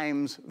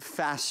 times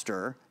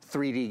faster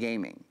 3D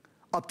gaming.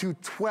 Up to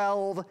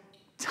 12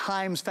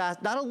 times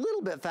fast, not a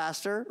little bit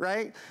faster,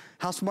 right?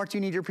 How smart do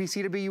you need your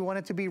PC to be? You want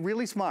it to be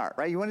really smart,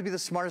 right? You want it to be the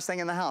smartest thing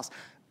in the house.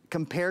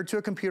 Compared to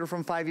a computer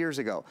from 5 years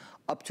ago,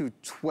 up to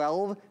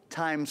 12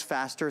 times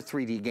faster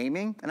 3D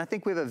gaming. And I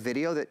think we have a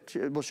video that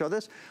will show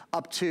this.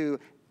 Up to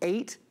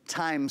 8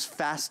 times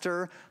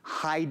faster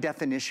high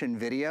definition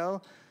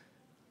video.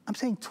 I'm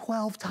saying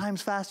 12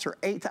 times faster,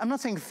 I'm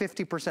not saying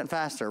 50%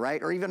 faster,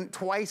 right? Or even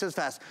twice as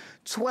fast,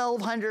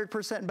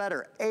 1,200%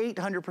 better,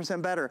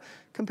 800% better,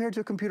 compared to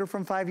a computer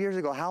from 5 years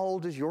ago. How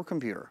old is your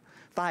computer?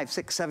 5,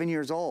 6, 7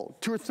 years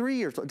old, 2 or 3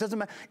 years old. It doesn't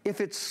matter.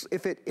 If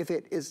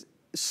it is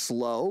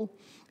slow,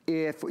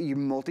 if you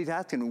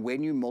multitask, and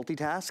when you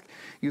multitask,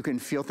 you can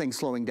feel things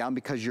slowing down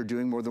because you're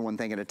doing more than one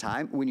thing at a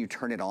time. When you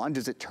turn it on,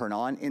 does it turn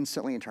on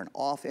instantly and turn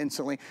off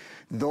instantly?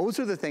 Those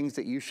are the things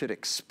that you should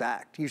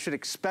expect. You should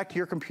expect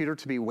your computer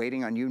to be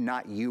waiting on you,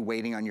 not you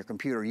waiting on your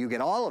computer. You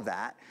get all of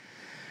that,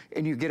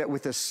 and you get it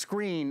with a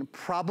screen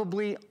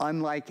probably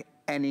unlike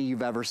any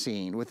you've ever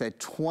seen, with a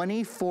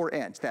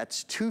 24-inch,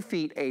 that's 2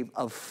 feet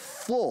of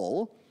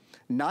full,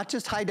 not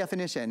just high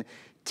definition,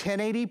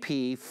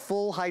 1080p,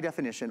 full high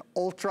definition,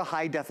 ultra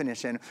high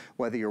definition,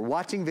 whether you're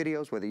watching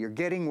videos, whether you're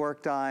getting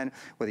work done,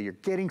 whether you're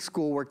getting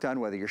schoolwork done,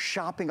 whether you're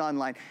shopping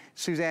online.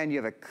 Suzanne, you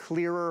have a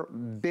clearer,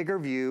 bigger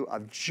view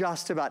of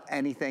just about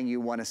anything you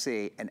want to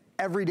see. And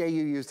every day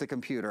you use the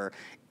computer,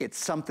 it's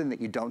something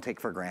that you don't take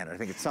for granted. I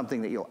think it's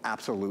something that you'll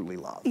absolutely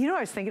love. You know what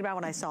I was thinking about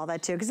when I saw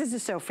that too? Because this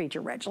is so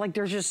feature rich. Like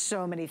there's just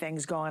so many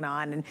things going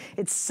on and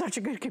it's such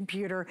a good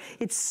computer.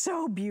 It's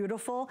so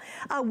beautiful.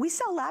 We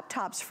sell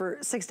laptops for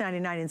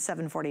 $699 and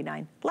 $749.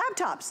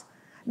 Laptops,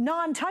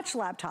 non-touch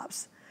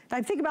laptops.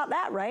 Now think about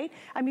that, right?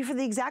 I mean, for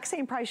the exact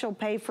same price you'll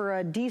pay for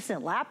a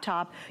decent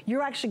laptop,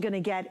 you're actually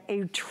gonna get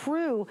a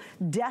true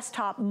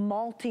desktop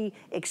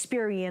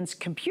multi-experience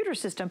computer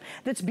system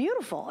that's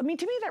beautiful. I mean,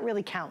 to me, that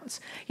really counts.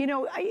 You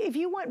know, if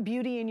you want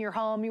beauty in your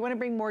home, you wanna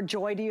bring more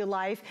joy to your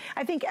life,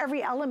 I think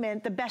every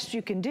element, the best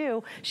you can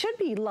do, should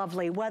be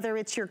lovely, whether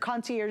it's your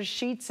concierge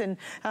sheets and,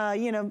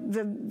 you know,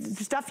 the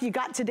stuff you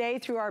got today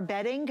through our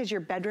bedding, because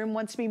your bedroom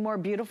wants to be more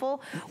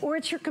beautiful, or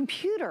it's your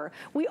computer.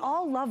 We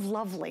all love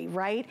lovely,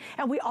 right?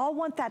 And we all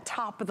want that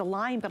top of the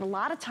line, but a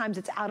lot of times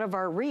it's out of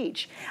our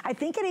reach. I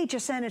think at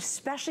HSN,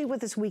 especially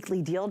with this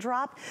weekly deal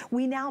drop,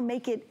 we now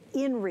make it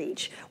in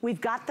reach.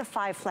 We've got the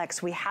 5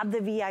 Flex, we have the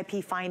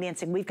VIP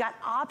financing, we've got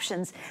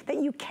options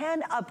that you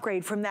can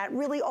upgrade from that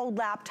really old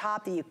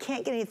laptop that you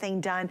can't get anything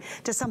done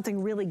to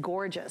something really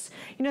gorgeous.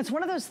 You know, it's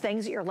one of those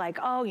things that you're like,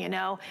 oh, you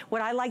know,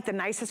 would I like the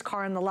nicest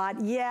car in the lot?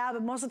 Yeah,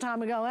 but most of the time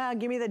we go, well,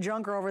 give me the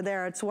junker over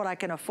there, it's what I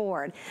can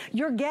afford.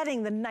 You're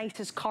getting the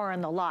nicest car in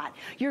the lot.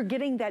 You're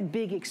getting that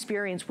big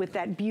experience with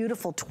that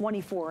beautiful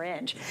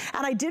 24-inch.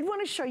 And I did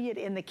want to show you it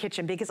in the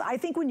kitchen because I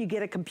think when you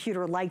get a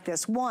computer like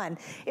this, one,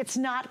 it's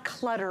not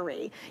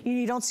cluttery.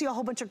 You don't see a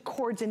whole bunch of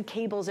cords and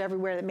cables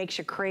everywhere that makes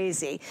you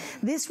crazy.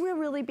 This will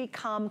really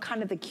become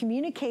kind of the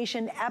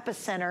communication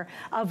epicenter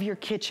of your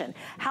kitchen.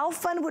 How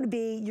fun would it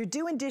be? You're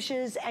doing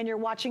dishes and you're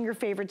watching your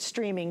favorite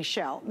streaming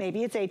show.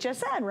 Maybe it's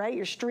HSN, right?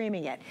 You're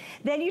streaming it.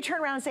 Then you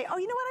turn around and say, oh,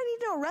 you know what? I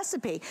need to know a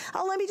recipe.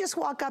 Oh, let me just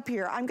walk up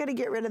here. I'm going to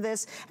get rid of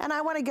this and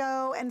I want to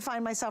go and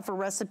find myself a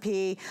recipe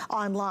be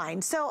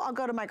online. So I'll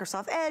go to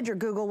Microsoft Edge or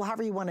Google,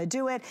 however you want to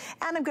do it,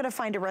 and I'm going to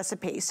find a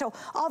recipe. So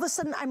all of a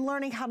sudden, I'm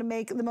learning how to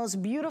make the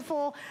most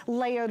beautiful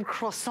layered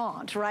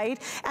croissant, right?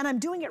 And I'm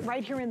doing it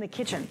right here in the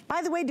kitchen.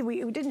 By the way,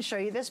 we didn't show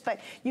you this, but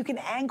you can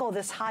angle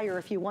this higher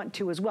if you want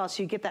to as well,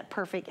 so you get that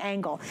perfect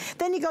angle.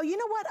 Then you go, you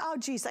know what? Oh,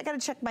 geez, I got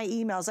to check my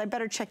emails. I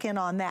better check in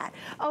on that.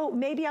 Oh,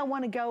 maybe I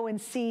want to go and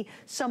see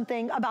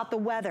something about the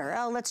weather.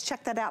 Oh, let's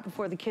check that out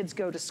before the kids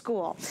go to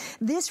school.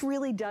 This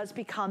really does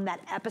become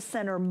that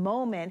epicenter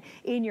moment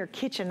in your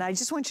kitchen. I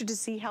just want you to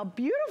see how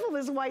beautiful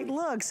this white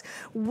looks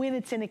when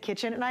it's in a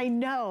kitchen. And I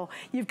know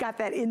you've got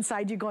that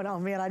inside you going, oh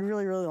man, I'd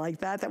really, really like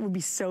that. That would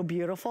be so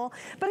beautiful.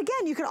 But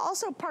again, you can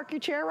also park your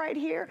chair right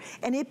here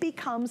and it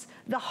becomes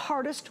the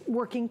hardest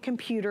working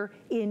computer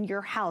in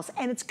your house.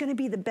 And it's gonna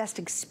be the best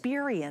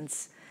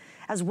experience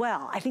as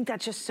well. I think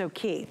that's just so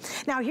key.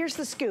 Now here's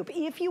the scoop.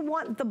 If you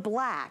want the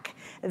black,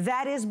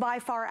 that is by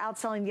far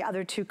outselling the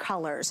other two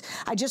colors.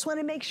 I just want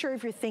to make sure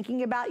if you're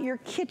thinking about your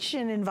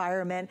kitchen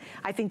environment,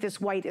 I think this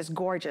white is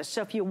gorgeous.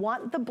 So if you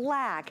want the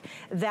black,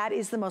 that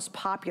is the most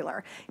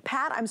popular.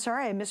 Pat, I'm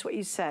sorry, I missed what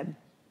you said.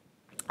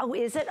 Oh,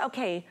 is it?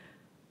 Okay.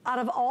 Out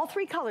of all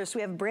three colors, so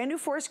we have brand new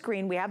forest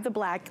green, we have the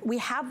black, we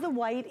have the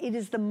white. It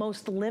is the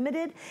most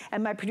limited,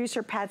 and my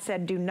producer Pat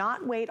said, do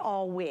not wait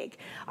all week.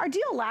 Our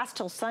deal lasts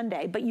till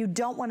Sunday, but you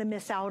don't want to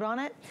miss out on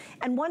it.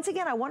 And once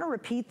again, I want to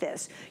repeat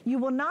this. You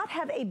will not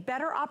have a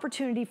better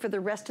opportunity for the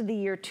rest of the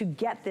year to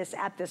get this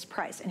at this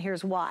price, and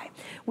here's why.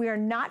 We are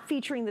not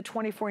featuring the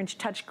 24-inch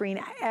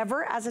touchscreen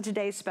ever as a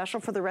today's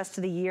special for the rest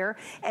of the year,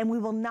 and we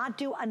will not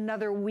do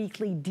another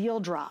weekly deal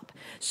drop.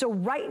 So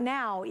right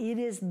now, it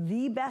is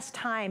the best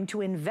time to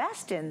invest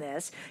in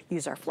this,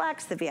 use our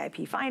Flex, the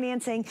VIP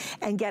financing,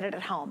 and get it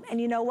at home.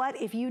 And you know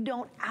what? If you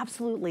don't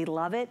absolutely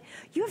love it,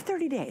 you have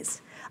 30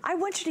 days. I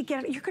want you to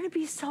get it. You're gonna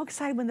be so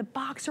excited when the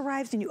box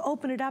arrives and you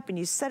open it up and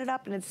you set it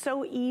up and it's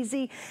so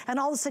easy, and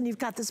all of a sudden you've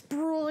got this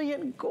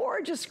brilliant,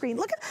 gorgeous screen.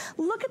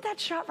 Look at that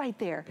shot right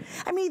there.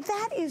 I mean,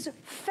 that is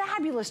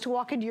fabulous to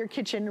walk into your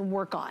kitchen and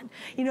work on.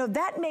 You know,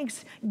 that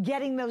makes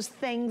getting those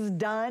things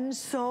done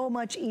so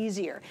much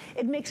easier.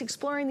 It makes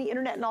exploring the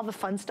internet and all the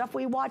fun stuff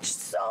we watch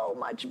so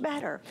much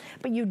better.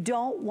 But you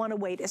don't want to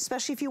wait,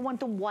 especially if you want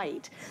the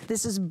white.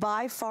 This is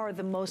by far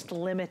the most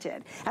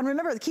limited. And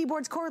remember, the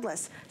keyboard's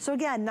cordless. So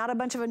again, not a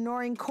bunch of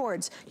annoying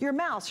cords. Your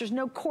mouse, there's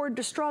no cord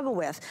to struggle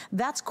with.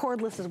 That's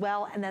cordless as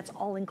well, and that's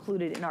all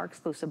included in our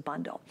exclusive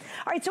bundle.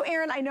 All right, so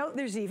Aaron, I know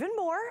there's even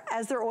more,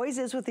 as there always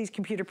is with these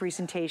computer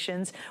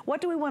presentations. What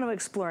do we want to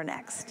explore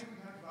next?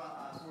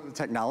 The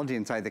technology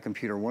inside the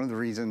computer, one of the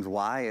reasons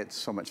why it's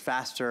so much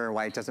faster,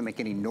 why it doesn't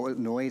make any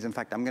noise. In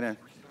fact,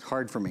 it's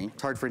hard for me.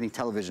 It's hard for any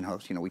television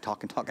host. You know, we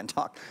talk and talk and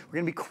talk. We're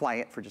gonna be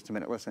quiet for just a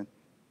minute. Listen.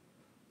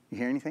 You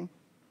hear anything?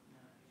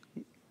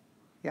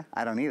 Yeah,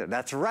 I don't either.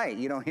 That's right.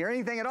 You don't hear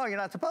anything at all. You're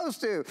not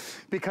supposed to,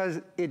 because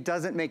it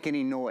doesn't make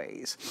any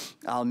noise.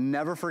 I'll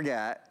never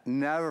forget,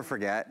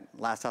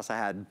 last house I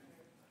had,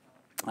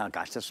 oh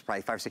gosh, this was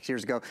probably 5 or 6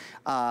 years ago.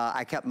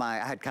 I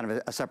had kind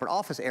of a separate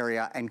office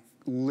area and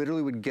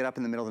literally would get up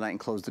in the middle of the night and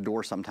close the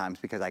door sometimes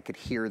because I could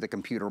hear the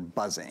computer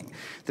buzzing.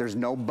 There's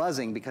no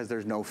buzzing because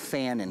there's no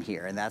fan in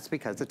here, and that's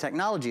because the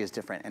technology is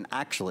different. And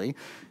actually,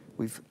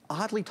 we've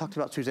oddly talked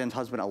about Suzanne's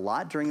husband a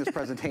lot during this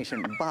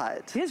presentation,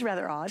 but... It is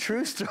rather odd.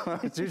 True story. I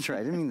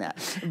didn't mean that.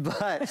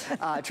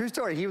 But true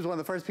story, he was one of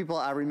the first people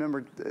I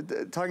remember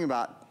talking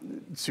about,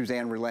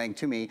 Suzanne relaying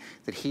to me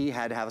that he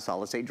had to have a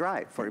solid state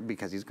drive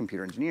because he's a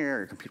computer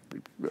engineer,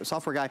 a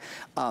software guy.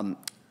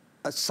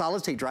 A solid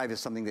state drive is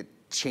something that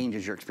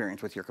changes your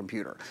experience with your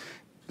computer.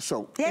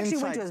 So he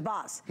actually went to his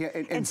boss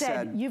and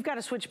said, you've got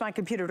to switch my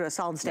computer to a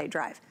solid state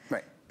drive.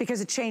 Right. Because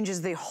it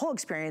changes the whole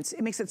experience.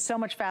 It makes it so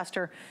much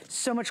faster,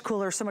 so much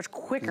cooler, so much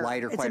quicker.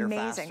 Lighter, quieter,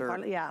 amazing.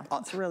 faster. Yeah,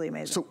 it's really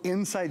amazing. So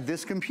inside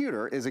this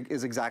computer is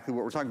exactly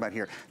what we're talking about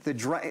here. The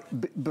drive,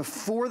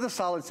 before the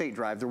solid state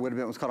drive, there would have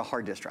been what's called a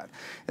hard disk drive.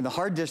 And the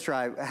hard disk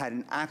drive had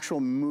an actual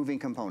moving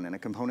component, a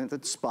component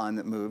that spun,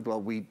 that moved.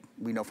 Well, we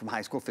know from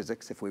high school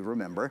physics, if we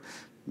remember,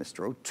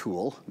 Mr.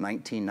 O'Toole,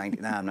 1990,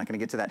 nah, I'm not gonna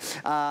get to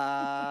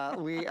that.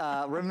 We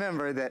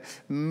remember that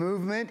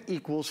movement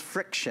equals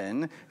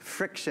friction,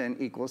 friction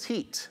equals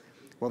heat.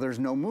 Well, there's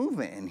no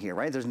movement in here,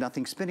 right? There's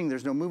nothing spinning,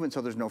 there's no movement,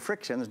 so there's no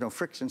friction,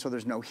 so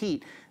there's no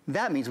heat.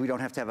 That means we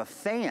don't have to have a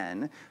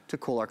fan to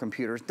cool our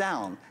computers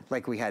down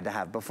like we had to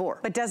have before.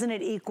 But doesn't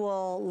it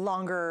equal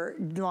longevity?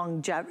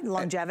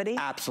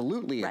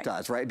 Absolutely it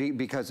does, right?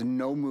 Because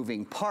no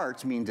moving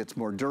parts means it's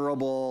more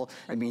durable,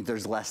 it means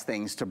there's less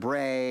things to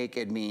break,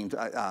 it means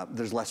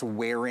there's less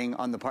wearing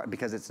on the part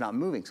because it's not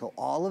moving. So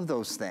all of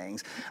those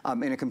things,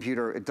 in a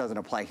computer, it doesn't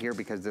apply here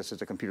because this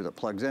is a computer that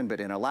plugs in, but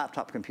in a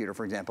laptop computer,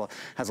 for example,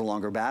 has a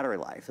longer battery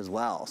life as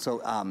well.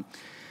 So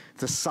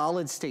the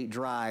solid state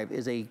drive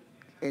is an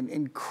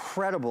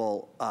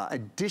incredible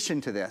addition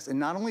to this. And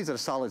not only is it a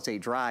solid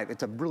state drive,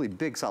 it's a really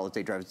big solid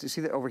state drive. You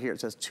see that over here, it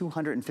says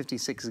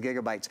 256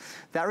 gigabytes.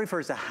 That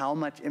refers to how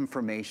much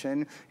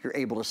information you're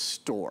able to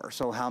store.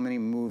 So how many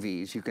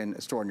movies you can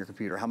store on your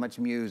computer, how much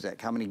music,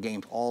 how many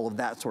games, all of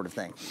that sort of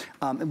thing.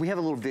 And we have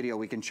a little video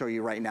we can show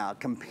you right now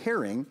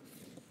comparing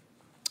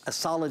a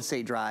solid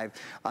state drive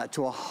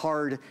to a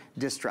hard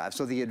disk drive.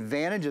 So the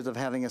advantages of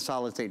having a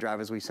solid state drive,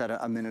 as we said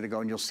a minute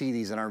ago, and you'll see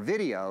these in our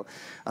video,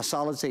 a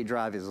solid state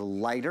drive is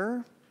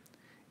lighter,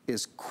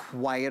 is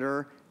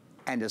quieter,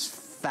 and is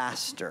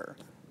faster.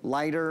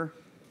 Lighter,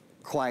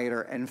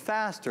 quieter, and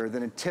faster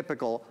than a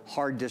typical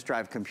hard disk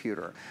drive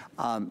computer.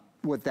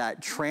 What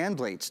that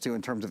translates to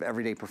in terms of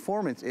everyday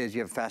performance is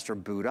you have faster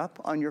boot up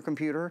on your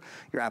computer,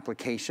 your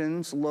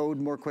applications load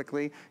more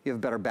quickly, you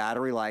have better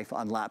battery life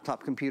on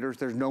laptop computers.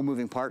 There's no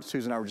moving parts.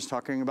 Susan and I were just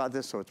talking about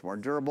this, so it's more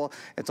durable.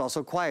 It's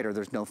also quieter.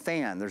 There's no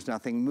fan, there's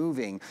nothing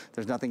moving,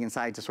 there's nothing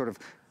inside to sort of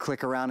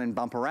click around and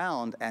bump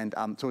around, and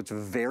so it's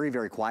very,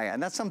 very quiet.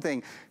 And that's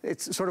something,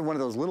 it's sort of one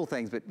of those little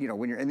things, but you know,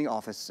 when you're in the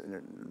office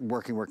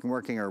working,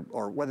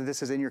 or whether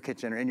this is in your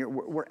kitchen or in your,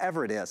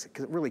 wherever it is,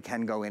 because it really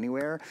can go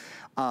anywhere,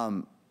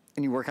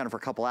 and you work on it for a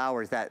couple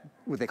hours, that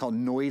what they call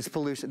noise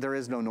pollution, there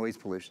is no noise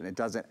pollution. It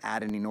doesn't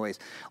add any noise.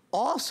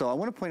 Also, I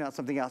want to point out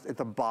something else. At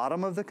the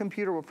bottom of the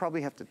computer, we'll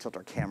probably have to tilt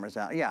our cameras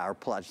out. Yeah, or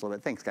pull out just a little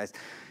bit. Thanks, guys.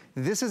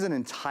 This is an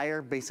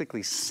entire,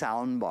 basically,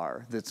 sound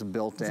bar that's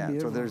built in.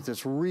 So there's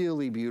this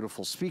really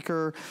beautiful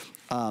speaker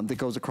that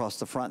goes across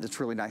the front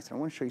that's really nice. And I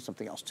want to show you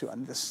something else, too,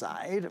 on this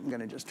side. I'm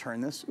going to just turn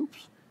this.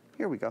 Oops.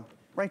 Here we go.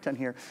 Right down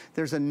here.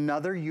 There's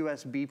another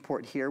USB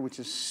port here, which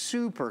is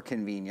super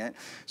convenient.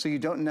 So you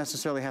don't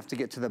necessarily have to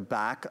get to the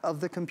back of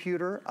the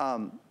computer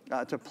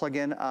to plug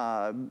in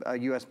a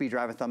USB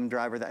drive, a thumb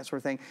drive, or that sort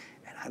of thing.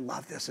 And I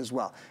love this as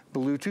well.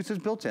 Bluetooth is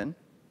built in.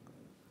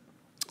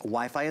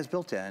 Wi-Fi is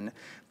built in,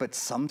 but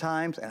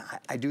sometimes, and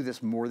I do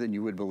this more than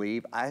you would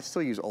believe, I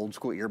still use old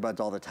school earbuds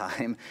all the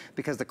time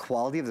because the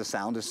quality of the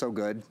sound is so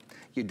good.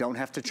 You don't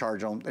have to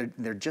charge them.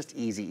 They're just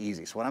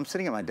easy. So when I'm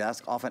sitting at my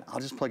desk, often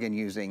I'll just plug in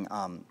using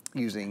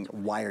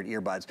wired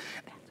earbuds.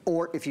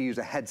 Or if you use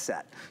a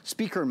headset.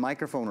 Speaker and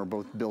microphone are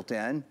both built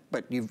in,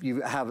 but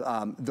you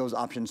have those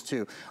options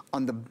too.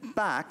 On the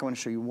back, I want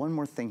to show you one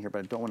more thing here, but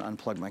I don't want to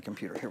unplug my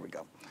computer. Here we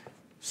go.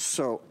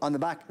 So on the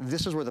back,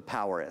 this is where the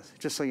power is,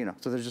 just so you know.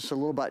 So there's just a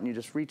little button, you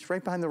just reach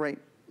right behind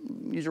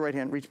use your right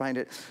hand, reach behind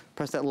it,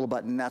 press that little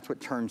button, and that's what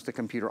turns the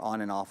computer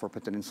on and off or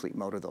puts it in sleep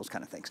mode or those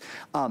kind of things.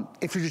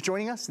 If you're just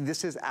joining us,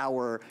 this is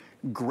our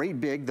great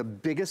big, the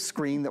biggest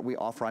screen that we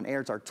offer on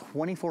air. It's our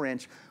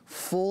 24-inch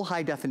full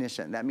high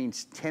definition. That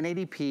means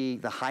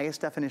 1080p, the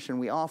highest definition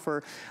we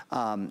offer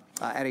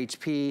at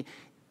HP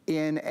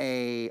in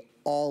a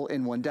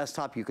all-in-one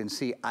desktop. You can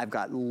see I've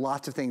got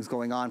lots of things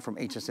going on from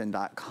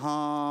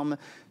hsn.com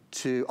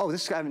to, oh,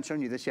 this, I haven't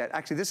shown you this yet.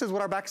 Actually, this is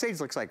what our backstage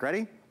looks like.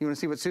 Ready? You want to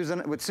see what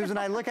Susan and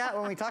I look at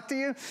when we talk to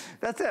you?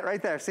 That's it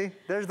right there. See,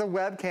 there's the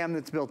webcam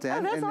that's built in.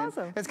 Oh, that's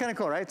awesome. It's kind of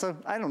cool, right? So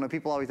I don't know,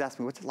 people always ask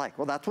me, what's it like?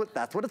 Well, that's what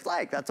it's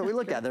like. That's what we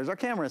look at. There's our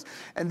cameras.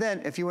 And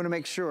then if you want to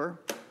make sure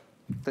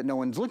that no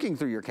one's looking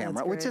through your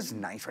camera, which is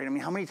nice, right? I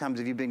mean, how many times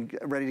have you been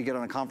ready to get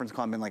on a conference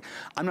call and been like,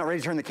 I'm not ready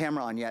to turn the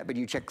camera on yet, but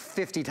you check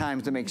 50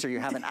 times to make sure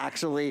you haven't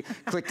actually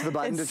clicked the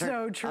button to turn.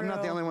 So true. I'm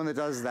not the only one that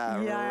does that,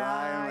 right?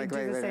 I'm like,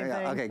 wait,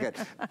 yeah. Okay, good.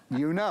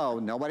 You know,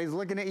 nobody's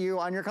looking at you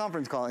on your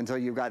conference call until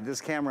you've got this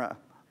camera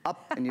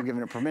up and you've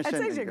given it permission.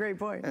 That's actually a great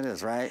point. It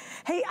is, right?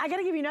 Hey, I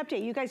gotta give you an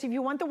update. You guys, if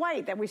you want the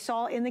white that we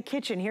saw in the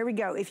kitchen, here we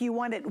go. If you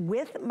want it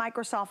with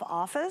Microsoft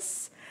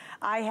Office,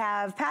 I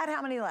have, Pat,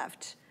 how many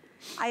left?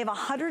 I have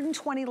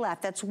 120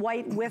 left. That's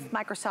white with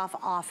Microsoft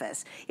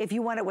Office. If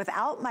you want it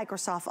without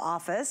Microsoft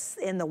Office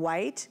in the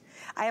white,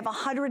 I have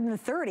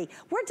 130.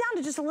 We're down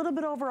to just a little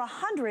bit over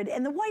 100,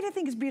 and the white, I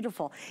think, is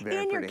beautiful. Very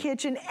in your pretty.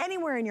 kitchen,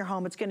 anywhere in your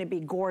home, it's gonna be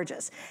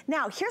gorgeous.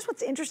 Now, here's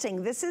what's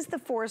interesting. This is the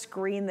forest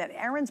green that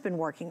Erin's been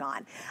working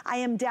on. I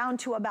am down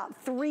to about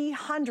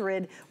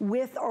 300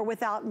 with or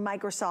without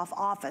Microsoft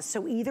Office.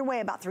 So either way,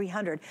 about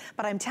 300.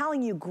 But I'm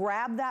telling you,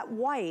 grab that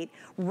white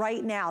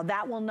right now.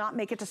 That will not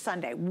make it to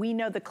Sunday. We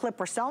know the clip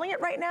we're selling it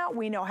right now.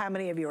 We know how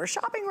many of you are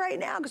shopping right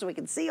now because we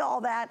can see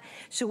all that.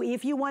 So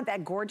if you want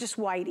that gorgeous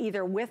white,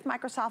 either with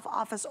Microsoft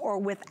Office or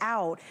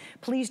without,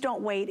 please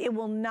don't wait. It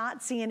will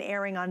not see an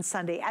airing on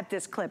Sunday at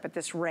this clip, at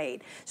this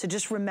rate. So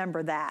just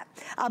remember that.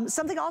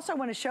 Something also I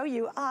want to show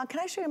you. Can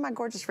I show you my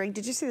gorgeous ring?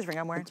 Did you see this ring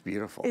I'm wearing? It's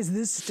beautiful. Is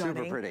this stunning?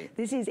 Super pretty.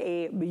 This is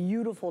a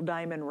beautiful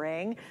diamond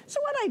ring. So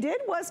what I did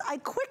was I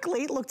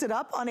quickly looked it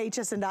up on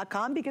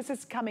hsn.com because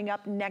it's coming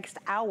up next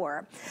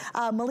hour.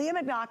 Malia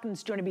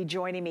McNaughton's going to be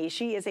joining me.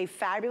 She is a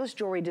fabulous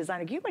jewelry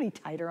designer. Can you put any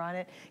tighter on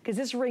it? Because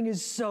this ring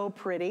is so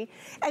pretty.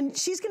 And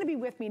she's going to be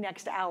with me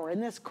next hour.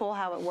 Isn't this cool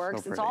how it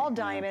works? So it's all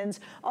diamonds.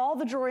 Yeah. All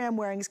the jewelry I'm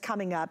wearing is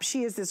coming up.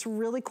 She is this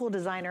really cool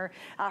designer.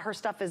 Her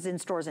stuff is in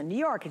stores in New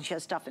York, and she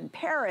has stuff in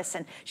Paris,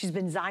 and she's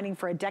been designing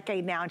for a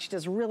decade now, and she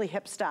does really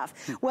hip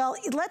stuff. Well,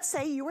 let's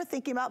say you were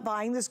thinking about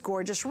buying this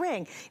gorgeous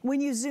ring.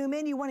 When you zoom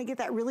in, you want to get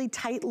that really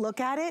tight look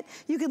at it.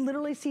 You can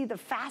literally see the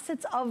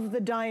facets of the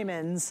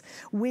diamonds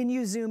when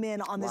you zoom in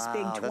on this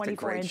big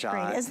 24-inch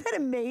screen. Isn't that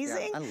amazing?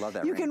 amazing? Yeah, I love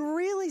that You ring. can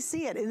really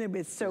see it, and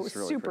it's so It's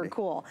really super pretty.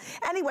 cool.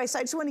 Anyway, so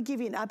I just want to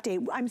give you an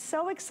update. I'm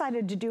so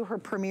excited to do her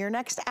premiere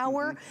next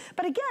hour.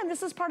 But again,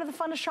 this is part of the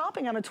fun of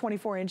shopping on a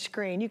 24-inch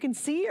screen. You can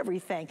see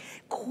everything.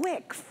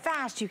 Quick,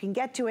 fast, you can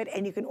get to it,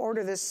 and you can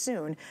order this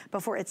soon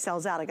before it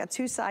sells out. I got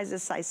 2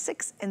 sizes, size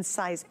 6 and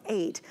size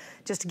 8,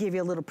 just to give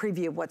you a little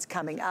preview of what's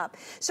coming up.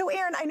 So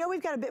Erin, I know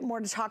we've got a bit more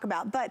to talk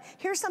about, but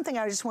here's something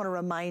I just want to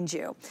remind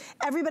you.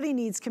 Everybody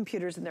needs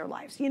computers in their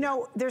lives. You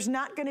know, there's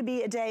not going to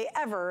be a day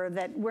ever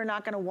that we're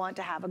not going to want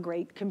to have a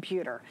great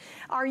computer.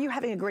 Are you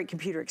having a great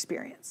computer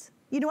experience?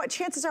 You know what,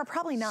 chances are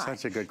probably not.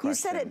 Such a good question. You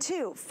said it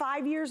too,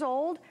 5 years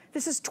old,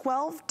 this is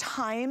 12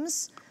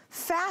 times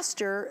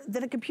faster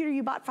than a computer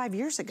you bought 5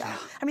 years ago.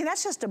 I mean,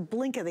 that's just a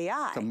blink of the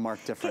eye. It's a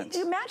marked difference.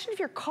 Imagine if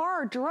your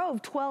car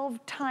drove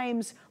 12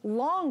 times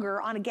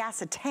longer on a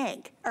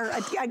tank, or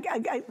a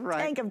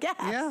tank of gas.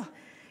 Yeah.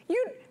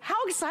 How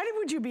excited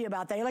would you be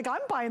about that? You're like, I'm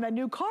buying that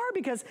new car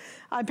because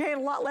I'm paying a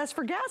lot less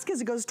for gas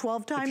because it goes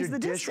 12 times the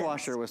distance. If your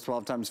dishwasher was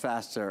 12 times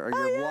faster,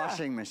 or your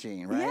washing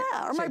machine, right?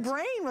 Yeah, or my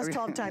brain was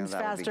 12 times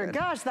faster.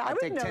 Gosh, I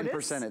would notice. I'd take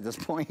 10% at this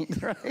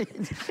point,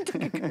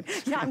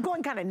 right? Yeah, I'm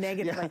going kind of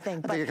negative, I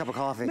think. I'll take a cup of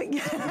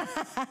coffee.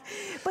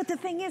 But the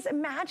thing is,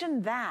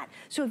 imagine that.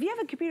 So if you have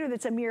a computer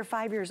that's a mere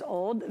 5 years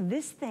old,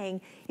 this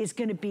thing is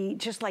going to be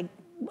just like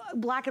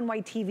black and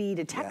white TV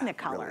to Technicolor.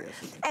 Yeah, it really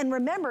is. And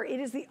remember, it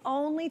is the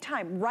only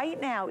time,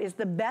 right now is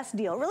the best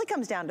deal. It really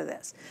comes down to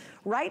this.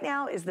 Right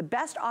now is the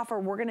best offer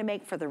we're gonna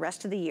make for the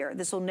rest of the year.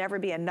 This will never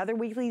be another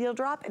weekly deal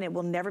drop, and it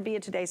will never be a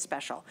Today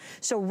Special.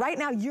 So right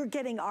now you're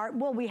getting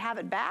will we have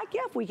it back?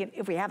 Yeah,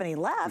 if we have any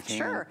left,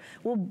 sure.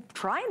 We'll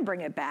try and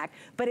bring it back,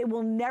 but it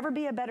will never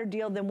be a better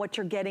deal than what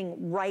you're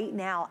getting right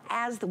now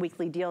as the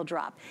weekly deal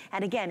drop.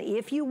 And again,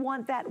 if you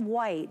want that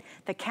white,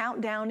 the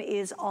countdown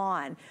is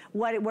on.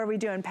 What are we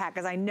doing, Pat?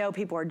 Because I know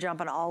people are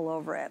jumping all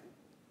over it.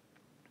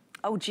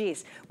 Oh,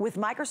 geez. With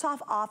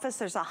Microsoft Office,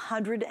 there's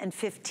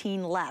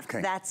 115 left.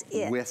 Okay. That's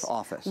it. With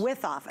Office.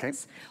 With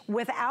Office. Okay.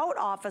 Without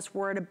Office,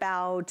 we're at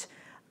about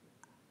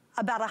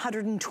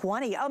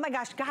 120. Oh my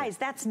gosh, guys,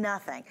 that's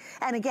nothing.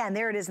 And again,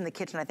 there it is in the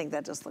kitchen. I think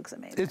that just looks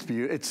amazing. It's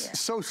beautiful. It's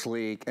so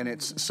sleek, and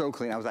it's so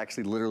clean. I was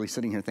actually literally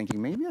sitting here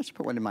thinking, maybe I should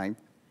put one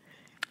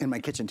in my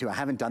kitchen too. I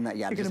haven't done that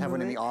yet. I just have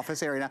one in the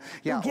office area now.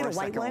 Yeah, get or a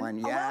white one.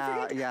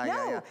 Yeah,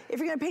 yeah. If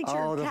you're gonna paint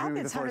your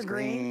cabinets 100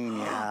 green,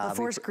 the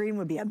forest green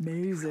would be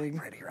amazing.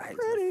 Pretty, right?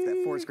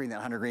 That forest green,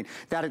 that 100 green.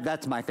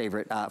 That's my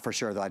favorite for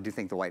sure. Though I do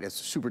think the white is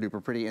super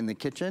duper pretty in the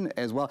kitchen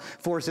as well.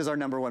 Forest is our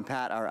 #1.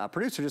 Pat, our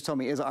producer, just told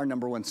me is our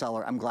 #1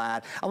 seller. I'm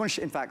glad. I want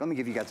to. In fact, let me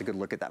give you guys a good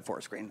look at that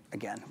forest green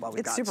again. While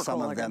we've got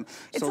some of them.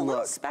 It's a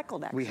little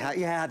speckled, actually.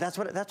 Yeah, that's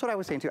what I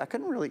was saying too.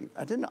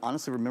 I didn't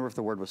honestly remember if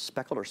the word was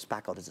speckled or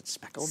spackled. Is it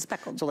speckled?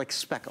 Speckled. So like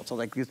speckled. So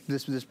like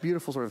this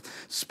beautiful sort of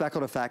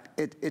speckled effect.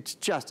 It's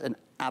just an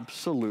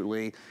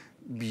absolutely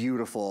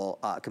beautiful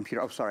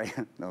computer. Oh, sorry,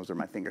 those are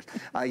my fingers.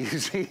 You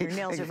see, your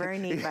nails are very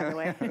neat, by the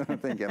way.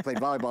 Thank you. I played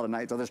volleyball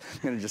tonight, so I'm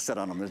going to just sit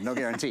on them. There's no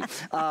guarantee.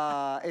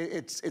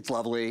 It's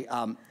lovely,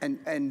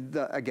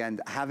 again,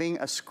 having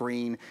a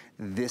screen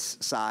this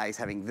size,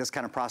 having this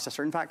kind of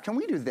processor. In fact, can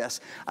we do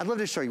this? I'd love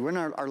to show you. We're in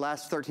our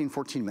last 13,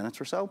 14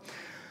 minutes or so.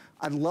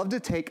 I'd love to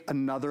take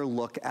another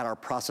look at our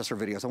processor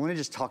videos. I want to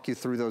just talk you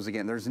through those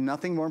again. There's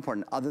nothing more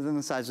important other than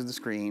the size of the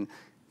screen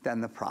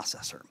than the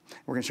processor.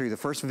 We're gonna show you the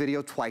first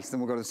video twice,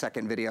 then we'll go to the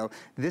second video.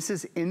 This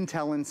is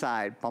Intel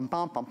inside. Bum,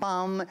 bum, bum,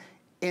 bum.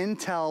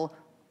 Intel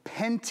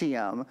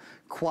Pentium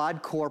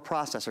quad-core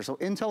processor. So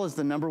Intel is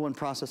the #1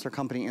 processor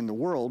company in the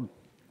world.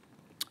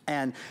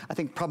 And I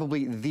think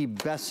probably the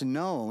best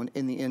known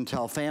in the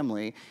Intel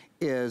family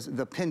is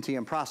the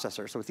Pentium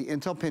processor. So with the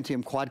Intel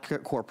Pentium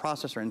quad-core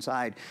processor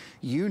inside,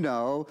 you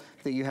know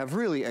that you have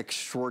really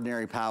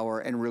extraordinary power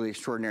and really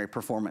extraordinary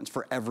performance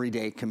for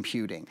everyday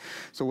computing.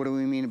 So what do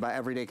we mean by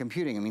everyday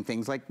computing? I mean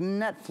things like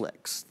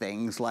Netflix,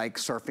 things like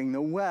surfing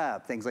the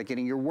web, things like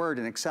getting your Word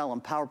and Excel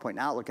and PowerPoint and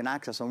Outlook and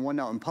Access and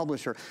OneNote and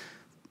Publisher.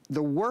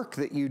 The work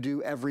that you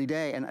do every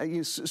day,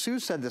 and Sue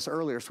said this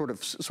earlier, sort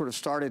of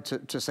started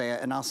to say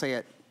it, and I'll say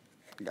it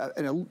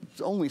in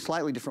a only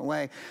slightly different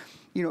way.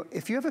 You know,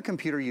 if you have a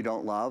computer you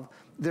don't love,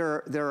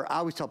 I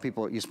always tell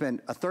people, you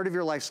spend a third of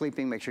your life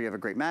sleeping, make sure you have a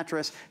great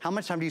mattress. How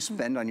much time do you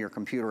spend on your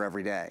computer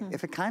every day?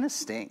 If it kind of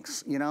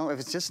stinks, you know,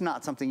 if it's just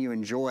not something you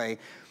enjoy,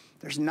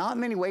 there's not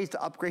many ways to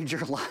upgrade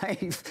your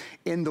life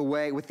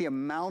with the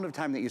amount of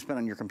time that you spend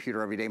on your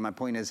computer every day. My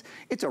point is,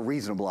 it's a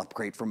reasonable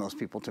upgrade for most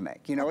people to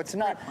make. You know, it's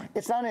not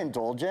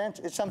indulgent.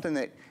 It's something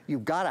that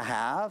you've got to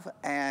have,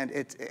 and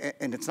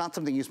it's not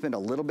something you spend a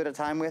little bit of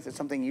time with. It's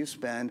something you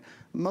spend.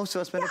 Most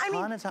of us spend a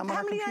ton of time on our computers.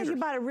 How many times you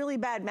bought a really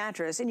bad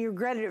mattress and you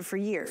regretted it for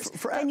years?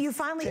 And you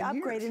finally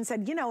upgraded and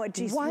said, you know what,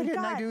 geez, why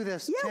didn't I do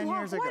this 10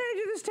 years ago? Why did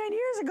I do this 10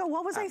 years ago?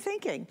 What was I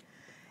thinking?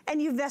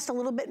 and you invest a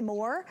little bit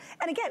more.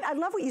 And again, I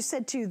love what you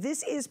said too.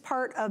 This is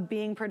part of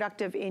being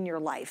productive in your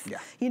life. Yeah.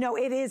 You know,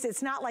 it is,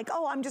 it's not like,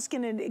 oh, I'm just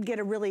gonna get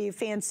a really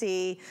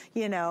fancy,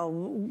 you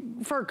know,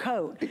 fur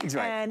coat.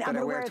 Exactly. And I'm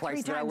gonna wear it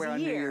 3 times a year. I wear on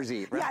New Year's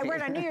Eve, right? Yeah, I wear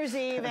it on New Year's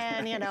Eve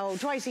and, you know,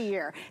 twice a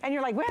year. And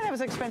you're like, well, that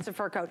was an expensive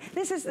fur coat.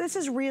 This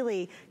is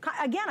really,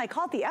 again, I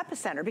call it the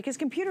epicenter because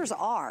computers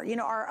are, you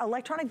know, our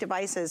electronic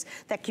devices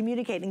that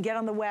communicate and get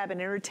on the web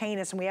and entertain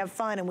us, and we have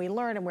fun and we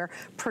learn and we're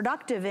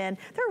productive in,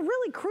 they're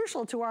really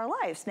crucial to our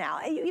lives now.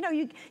 You know,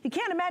 you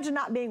can't imagine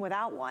not being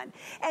without one.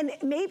 And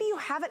maybe you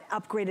haven't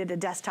upgraded a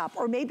desktop,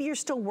 or maybe you're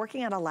still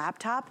working on a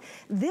laptop.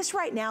 This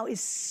right now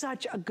is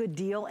such a good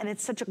deal, and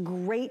it's such a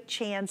great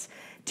chance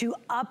to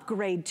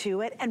upgrade to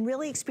it and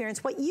really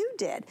experience what you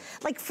did.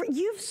 Like,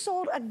 you've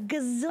sold a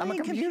gazillion I'm a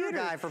computer computers.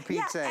 guy, for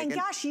Pete's sake. And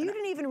gosh, you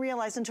didn't even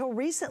realize until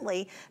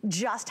recently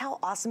just how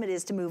awesome it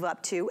is to move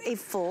up to a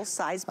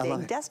full-size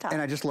big desktop.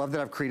 And I just love that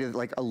I've created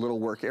like a little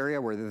work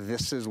area where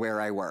this is where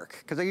I work.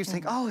 Because I used to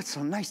think, oh, it's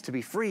so nice to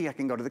be free. I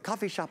can go to the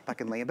coffee shop, I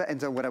can lay in bed. And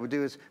so what I would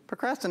do is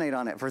procrastinate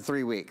on it for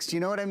 3 weeks. Do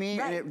you know what I mean?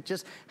 Right. And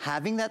just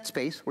having that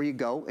space where you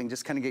go and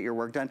just kind of get your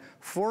work done,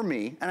 for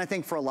me, and I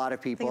think for a lot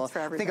of people,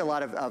 I think a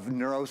lot of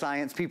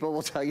neuroscience people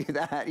will tell you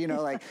that, you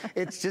know, like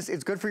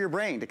it's good for your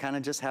brain to kind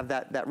of just have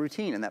that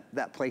routine and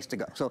that place to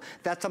go. So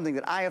that's something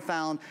that I have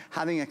found.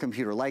 Having a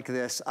computer like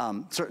this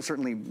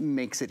certainly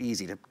makes it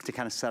easy to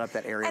kind of set up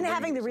that area. And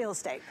having the real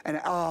estate. And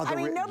I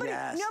mean, nobody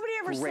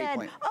ever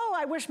said, oh,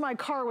 I wish my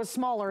car was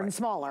smaller and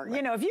smaller. Right.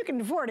 You know, if you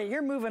can afford it,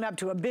 you're moving up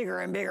to a bigger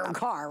and bigger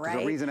car, right?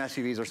 The reason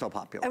SUVs are so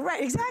popular.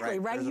 Right, exactly,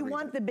 right? You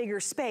want the bigger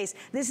space.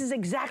 This is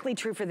exactly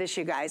true for this,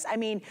 you guys. I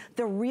mean,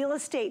 the real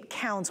estate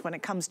counts when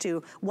it comes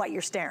to what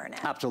you're staring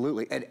at.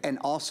 Absolutely, and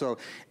also,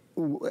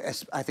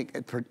 I think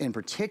in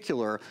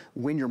particular,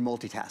 when you're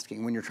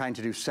multitasking, when you're trying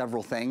to do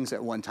several things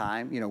at one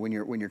time, you know, when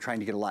you're trying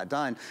to get a lot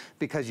done,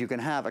 because you can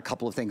have a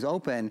couple of things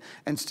open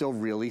and still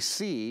really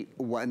see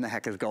what in the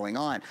heck is going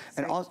on.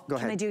 And also, go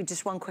ahead. Can I do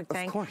just one quick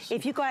thing? Of course.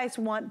 If you guys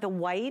want the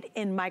white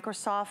in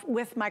Microsoft,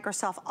 with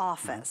Microsoft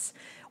Office,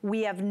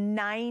 we have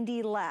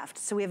 90 left.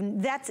 So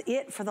that's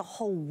it for the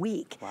whole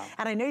week. Wow.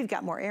 And I know you've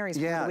got more airings.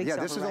 Yeah,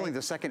 this is only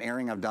the second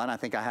airing I've done. I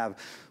think I have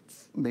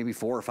maybe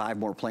 4 or 5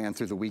 more planned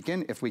through the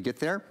weekend if we get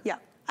there. Yeah.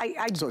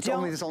 So it's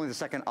only the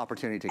second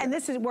opportunity to get. And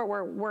this is where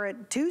we're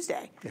at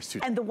Tuesday. Yes,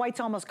 Tuesday. And the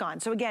white's almost gone.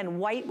 So again,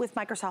 white with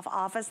Microsoft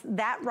Office,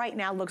 that right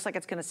now looks like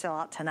it's gonna sell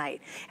out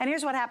tonight. And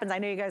here's what happens. I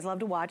know you guys love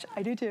to watch.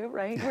 I do too,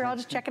 right? We're all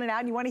just checking it out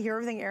and you wanna hear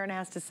everything Erin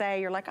has to say.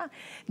 You're like,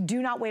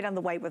 do not wait on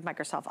the white with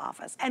Microsoft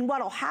Office. And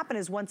what'll happen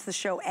is once the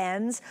show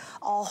ends,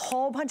 a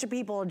whole bunch of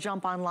people will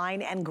jump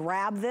online and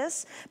grab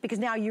this, because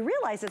now you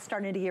realize it's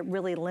starting to get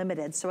really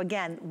limited. So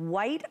again,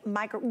 white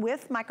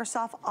with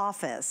Microsoft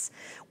Office,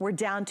 we're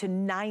down to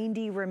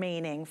 90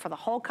 remaining for the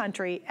whole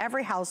country,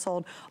 every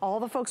household, all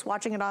the folks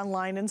watching it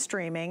online and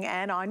streaming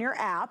and on your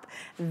app.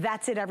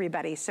 That's it,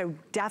 everybody. So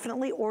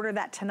definitely order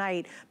that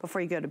tonight before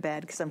you go to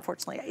bed, because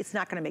unfortunately, it's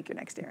not gonna make your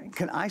next airing.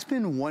 Can I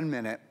spend 1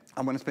 minute?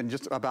 I'm gonna spend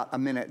just about a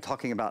minute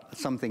talking about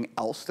something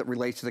else that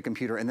relates to the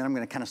computer, and then I'm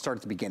gonna kind of start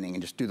at the beginning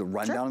and just do the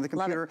rundown of the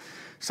computer.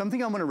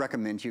 Something I'm gonna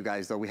recommend to you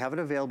guys, though, we have it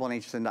available on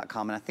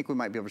hsn.com, and I think we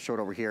might be able to show it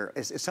over here,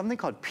 is something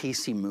called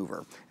PC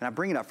Mover. And I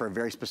bring it up for a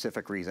very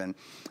specific reason.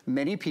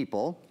 Many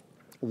people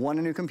want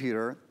a new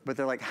computer, but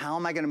they're like, how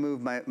am I gonna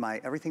move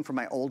my everything from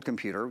my old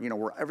computer, you know,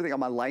 where everything on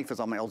my life is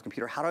on my old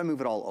computer, how do I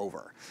move it all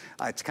over?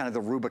 It's kind of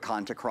the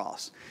Rubicon to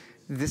cross.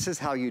 This is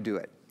how you do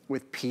it.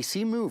 With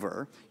PC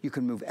Mover, you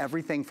can move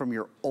everything from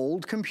your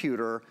old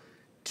computer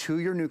to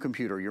your new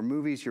computer, your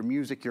movies, your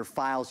music, your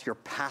files, your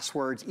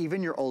passwords,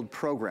 even your old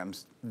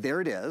programs.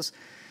 There it is.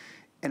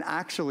 And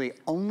actually,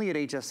 only at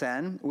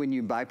HSN, when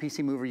you buy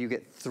PC Mover, you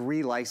get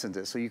 3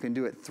 licenses. So you can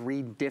do it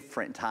 3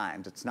 different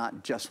times. It's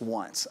not just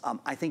once.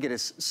 I think it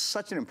is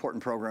such an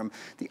important program.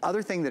 The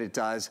other thing that it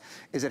does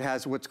is it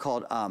has what's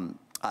called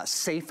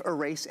safe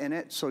erase in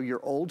it. So your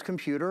old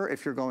computer,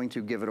 if you're going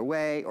to give it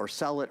away or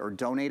sell it or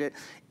donate it,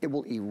 it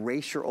will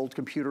erase your old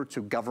computer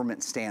to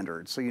government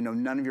standards. So you know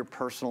none of your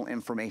personal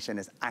information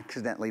is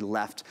accidentally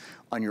left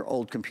on your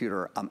old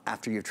computer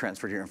after you've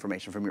transferred your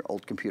information from your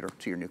old computer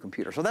to your new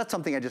computer. So that's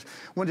something I just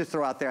wanted to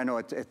throw out there. I know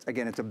it's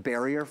again, it's a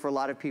barrier for a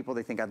lot of people.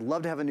 They think I'd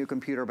love to have a new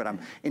computer, but I'm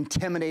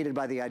intimidated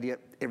by the idea.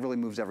 It really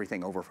moves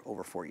everything over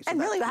for you. So and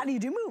really, how do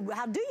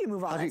you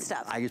move all that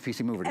stuff? I use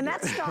PC Mover to and do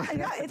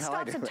that it. It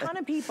stops a ton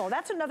of people.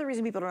 That's another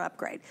reason people don't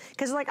upgrade.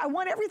 Because like, I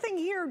want everything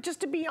here just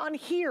to be on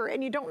here,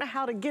 and you don't know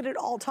how to get it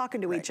all talking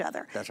to each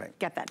other. That's right.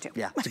 Get that too.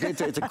 Yeah,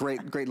 it's a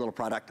great little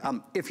product.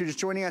 If you're just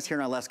joining us here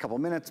in our last couple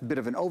minutes, bit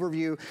of an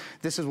overview.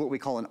 This is what we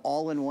call an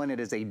all-in-one.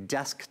 It is a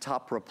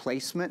desktop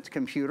replacement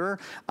computer.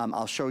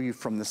 I'll show you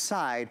from the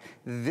side.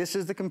 This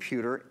is the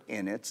computer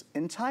in its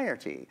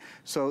entirety.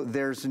 So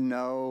there's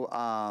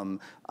no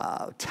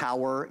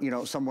tower, you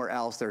know, somewhere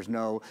else. There's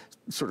no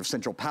sort of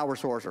central power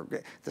source or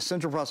the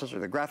central processor,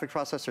 the graphics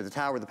processor,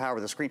 the power,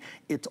 the screen.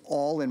 It's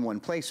all in one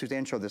place.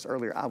 Suzanne showed this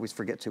earlier. I always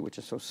forget to, which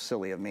is so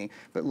silly of me.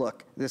 But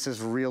look, this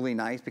is really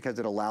nice because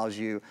it allows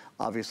you,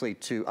 obviously,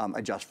 to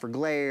adjust for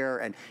glare.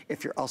 And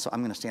if you're also,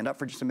 I'm gonna stand up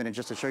for just a minute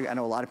just to show you. I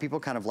know a lot of people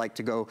kind of like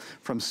to go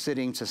from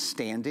sitting to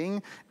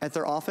standing at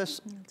their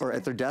office or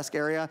at their desk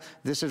area.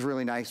 This is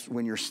really nice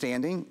when you're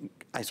standing.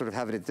 I sort of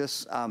have it at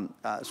this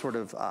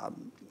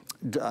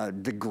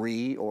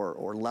degree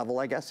or level,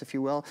 I guess, if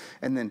you will.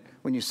 And then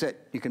when you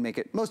sit, you can make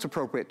it most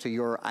appropriate to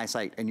your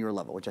eyesight and your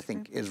level, which I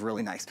think is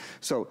really nice.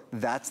 So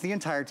that's the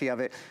entirety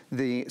of it.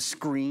 The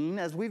screen,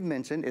 as we've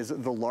mentioned, is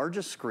the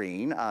largest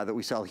screen that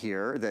we sell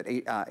here, that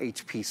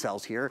HP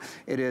sells here.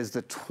 It is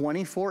the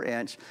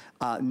 24-inch,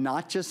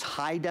 not just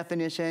high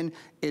definition,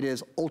 it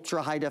is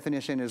ultra high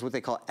definition, is what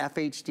they call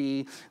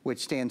FHD, which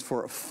stands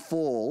for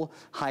full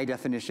high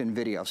definition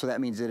video. So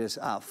that means it is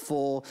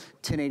full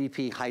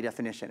 1080p high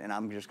definition. And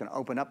I'm just gonna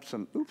open up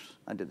some, oops,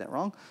 I did that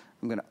wrong.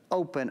 I'm gonna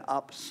open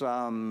up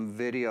some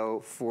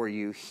video for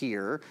you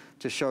here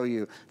to show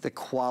you the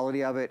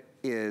quality of it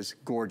is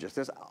gorgeous.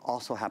 This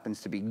also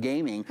happens to be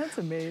gaming. That's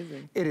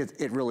amazing. It is,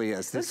 it really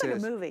is. This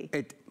looks like a movie.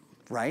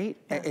 Right?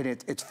 Yeah. And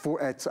it's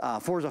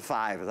Forza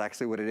 5 is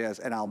actually what it is.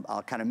 And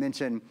I'll kind of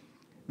mention,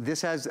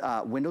 this has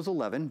Windows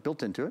 11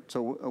 built into it.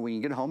 So when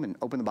you get home and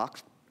open the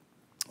box,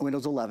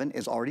 Windows 11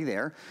 is already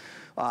there.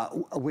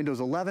 Windows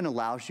 11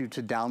 allows you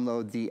to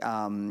download the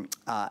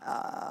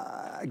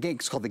game.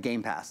 It's called the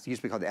Game Pass. It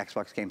used to be called the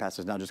Xbox Game Pass.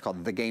 It's now just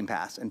called the Game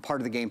Pass. And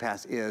part of the Game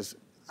Pass is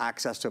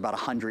access to about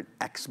 100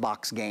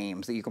 Xbox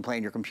games that you can play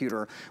on your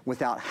computer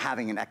without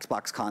having an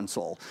Xbox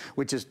console,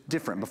 which is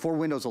different. Before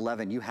Windows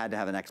 11, you had to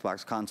have an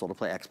Xbox console to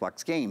play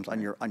Xbox games on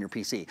your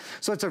PC.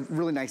 So it's a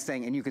really nice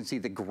thing, and you can see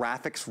the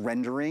graphics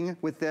rendering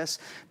with this.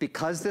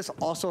 Because this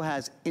also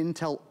has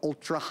Intel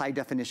Ultra High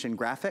Definition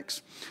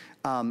graphics,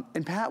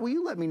 and Pat, will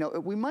you let me know,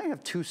 we might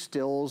have two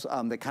stills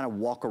that kind of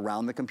walk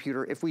around the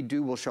computer. If we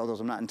do, we'll show those.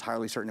 I'm not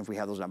entirely certain if we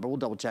have those now, but we'll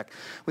double check.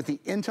 With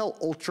the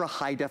Intel Ultra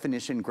High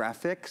Definition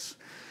graphics,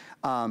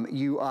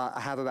 you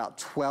have about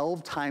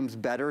 12 times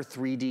better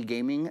 3D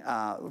gaming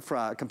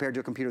compared to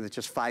a computer that's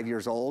just 5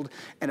 years old,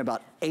 and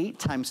about 8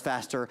 times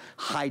faster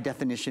high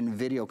definition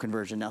video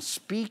conversion. Now,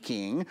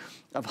 speaking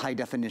of high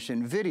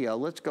definition video,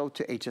 let's go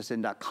to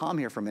hsn.com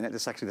here for a minute.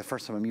 This is actually the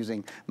first time I'm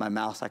using my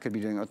mouse. I could be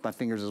doing it with my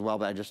fingers as well,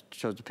 but I just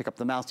chose to pick up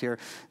the mouse here.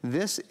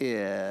 This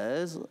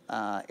is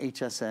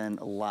HSN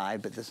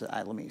Live, but this is,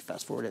 let me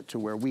fast forward it to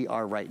where we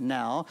are right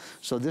now.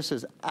 So this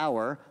is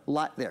our,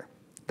 there,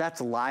 that's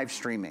live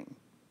streaming.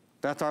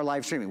 That's our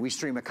live streaming. We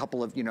stream a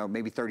couple of,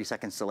 maybe 30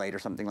 seconds delayed or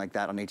something like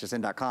that on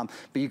hsn.com.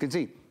 But you can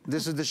see,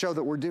 this is the show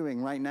that we're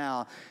doing right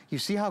now. You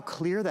see how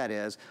clear that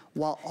is,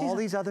 while all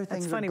these other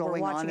things are going on. We're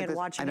watching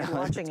it,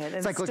 watching it.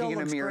 It's like looking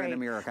in a mirror kind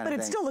of thing. But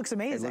it still looks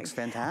amazing. It looks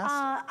fantastic.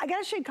 I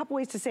gotta show you a couple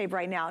ways to save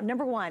right now.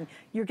 Number one,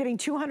 you're getting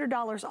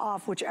 $200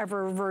 off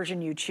whichever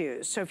version you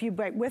choose. So if you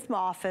buy with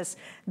Office,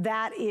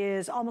 that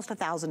is almost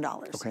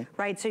 $1,000. Okay.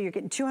 Right, so you're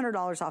getting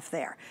 $200 off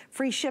there.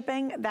 Free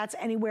shipping, that's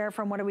anywhere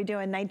from, what are we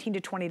doing, $19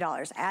 to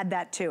 $20. Add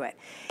that to it.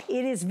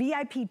 It is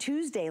VIP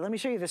Tuesday. Let me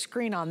show you the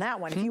screen on that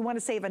one. If you want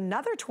to save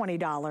another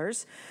 $20,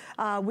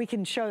 we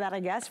can show that, I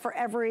guess, for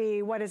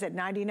every, what is it,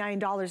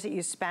 $99 that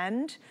you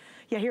spend.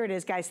 Yeah, here it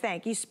is, guys,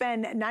 you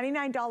spend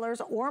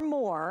 $99 or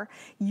more,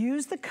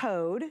 use the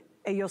code,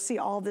 and you'll see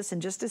all this in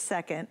just a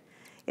second.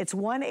 It's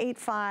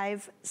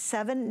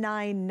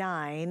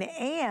 185799,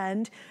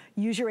 and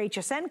use your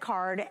HSN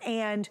card,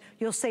 and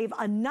you'll save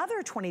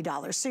another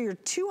 $20. So you're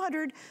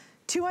 $200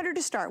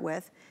 to start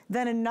with,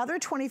 then another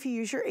 20 if you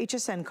use your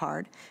HSN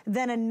card,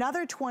 then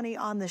another 20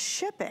 on the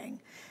shipping.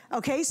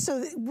 Okay,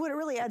 so what it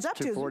really adds up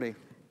to is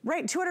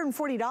right,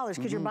 $240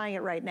 because you're buying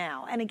it right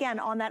now. And again,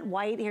 on that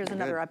white, here's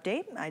another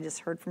update. I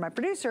just heard from my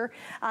producer.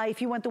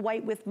 If you want the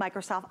white with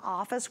Microsoft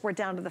Office, we're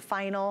down to the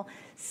final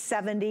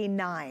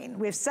 79.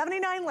 We have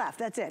 79 left,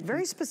 that's it.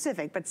 Very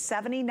specific, but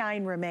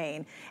 79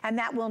 remain. And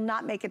that will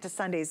not make it to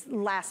Sundays,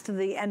 last to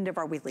the end of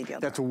our weekly deal.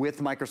 That's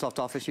with Microsoft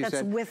Office, you said?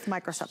 That's with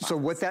Microsoft Office. So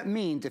what that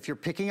means, if you're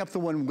picking up the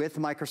one with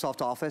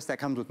Microsoft Office, that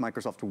comes with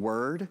Microsoft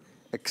Word,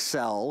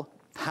 Excel,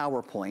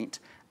 PowerPoint,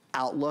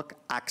 Outlook,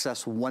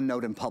 Access,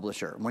 OneNote, and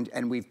Publisher.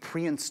 And we've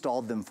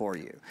pre-installed them for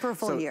you. For a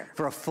full year.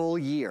 For a full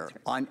year.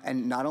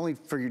 And not only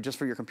just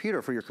for your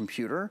computer, for your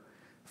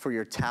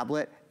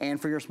tablet, and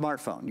for your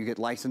smartphone. You get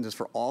licenses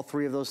for all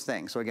three of those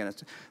things. So again,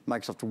 it's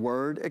Microsoft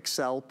Word,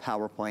 Excel,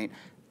 PowerPoint,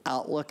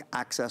 Outlook,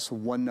 Access,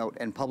 OneNote,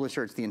 and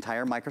Publisher. It's the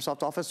entire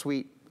Microsoft Office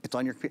suite. It's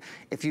on your computer.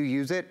 If you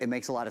use it, it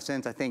makes a lot of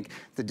sense. I think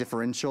the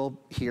differential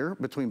here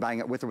between buying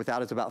it with or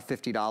without is about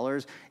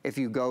 $50. If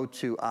you go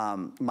to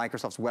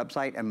Microsoft's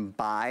website and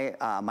buy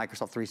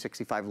Microsoft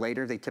 365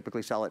 later, they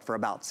typically sell it for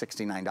about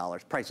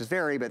 $69. Prices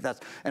vary, but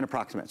that's an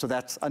approximate. So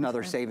that's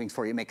another savings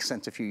for you. It makes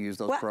sense if you use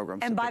those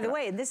programs. And by the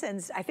way, this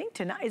ends, I think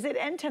tonight, is it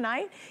end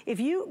tonight?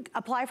 If you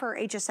apply for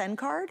an HSN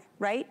card,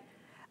 right?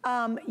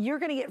 You're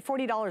gonna get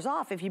 $40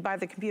 off if you buy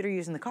the computer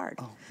using the card.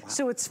 Oh, wow.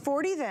 So it's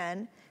 40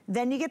 then,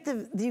 Then you get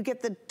the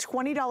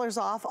 $20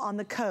 off on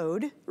the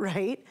code,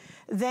 right?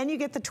 Then you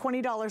get the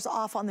 $20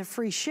 off on the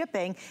free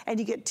shipping, and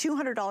you get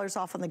 $200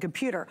 off on the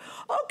computer.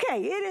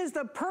 Okay, it is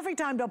the perfect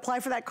time to apply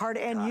for that card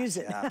and use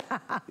it.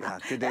 Yeah,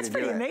 good day That's to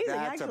pretty do it. amazing,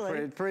 That's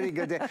actually. a pretty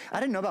good day. I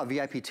didn't know about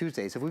VIP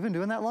Tuesdays. Have we been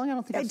doing that long? I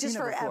don't think I've seen it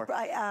before.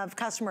 Just for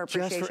customer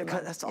appreciation.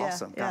 That's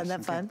awesome. Yeah, isn't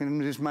that fun? I'm going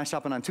to do my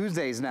shopping on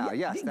Tuesdays now.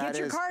 Yes, get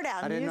your card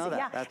out. I didn't know that.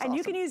 Yeah. That's and awesome.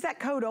 you can use that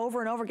code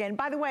over and over again.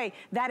 By the way,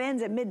 that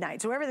ends at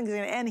midnight, so everything's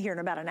going to end here in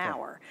about an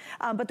hour.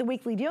 But the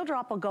weekly deal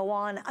drop will go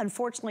on.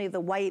 Unfortunately, the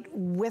white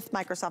with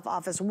Microsoft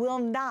Office will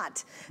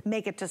not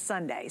make it to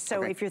Sunday.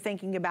 So if you're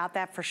thinking about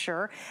that, for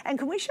sure. And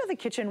can we show the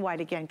kitchen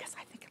white again? Because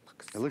I think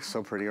it looks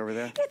so pretty over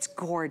there. It's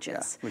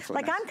gorgeous. Yeah,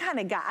 like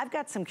nice. I've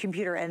got some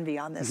computer envy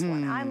on this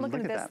one. I'm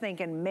looking at this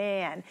thinking,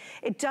 man,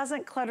 it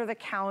doesn't clutter the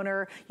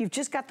counter. You've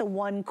just got the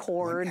one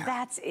cord.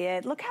 That's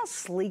it. Look how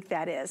sleek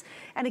that is.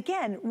 And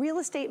again, real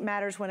estate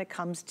matters when it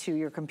comes to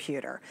your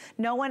computer.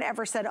 No one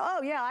ever said,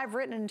 oh yeah, I've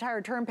written an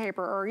entire term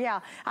paper, or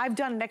yeah, I've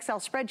done an Excel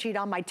spreadsheet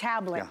on my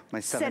tablet. Yeah, my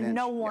 7-inch. Said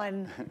no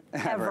one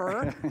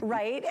ever,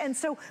 right? And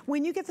so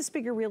when you get this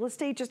bigger real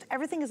estate, just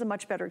everything is a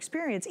much better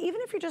experience.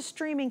 Even if you're just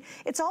streaming,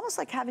 it's almost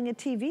like having a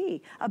TV,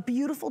 a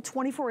beautiful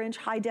 24-inch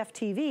high-def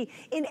TV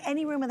in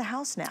any room of the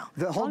house now,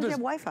 as long as you have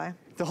Wi-Fi.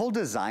 The whole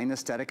design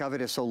aesthetic of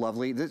it is so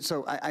lovely.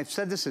 So I've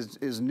said this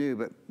is new,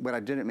 but what I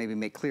didn't maybe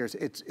make clear is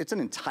it's an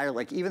entire,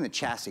 like even the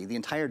chassis, the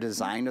entire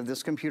design of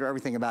this computer,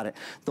 everything about it,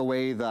 the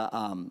way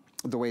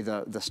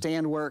the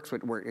stand works,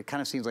 where it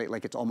kind of seems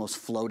like it's almost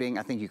floating.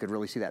 I think you could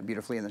really see that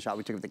beautifully in the shot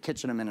we took of the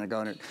kitchen a minute ago,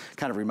 and it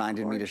kind of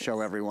reminded me to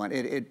show everyone.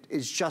 It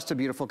is just a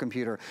beautiful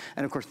computer,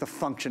 and of course the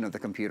function of the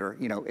computer,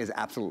 is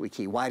absolutely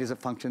key. Why does it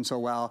function so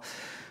well?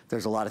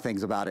 There's a lot of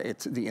things about it.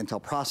 It's the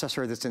Intel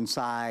processor that's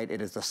inside.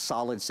 It is the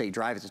solid state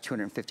drive. It's a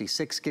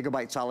 256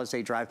 gigabyte solid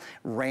state drive.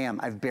 RAM,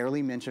 I've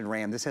barely mentioned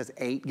RAM. This has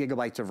 8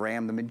 gigabytes of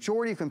RAM. The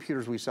majority of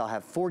computers we sell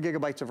have 4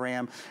 gigabytes of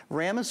RAM.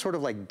 RAM is sort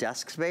of like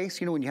desk space.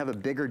 When you have a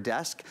bigger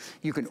desk,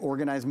 you can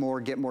organize more,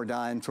 get more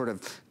done, sort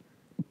of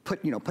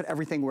put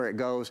everything where it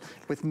goes.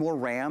 With more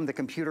RAM, the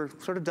computer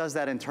sort of does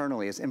that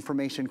internally as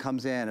information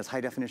comes in, as high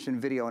definition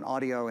video and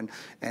audio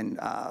and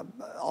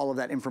all of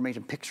that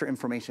information, picture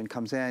information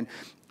comes in.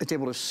 It's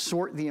able to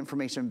sort the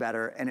information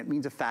better, and it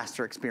means a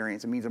faster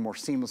experience. It means a more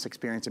seamless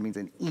experience. It means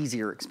an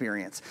easier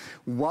experience.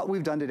 What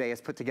we've done today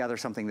is put together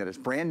something that is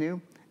brand new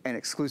and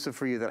exclusive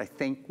for you that I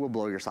think will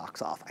blow your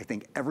socks off. I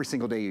think every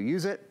single day you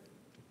use it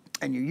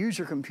and you use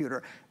your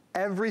computer,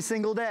 every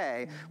single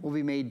day will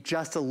be made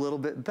just a little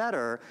bit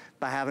better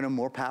by having a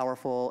more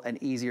powerful and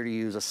easier to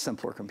use, a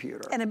simpler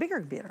computer. And a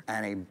bigger computer.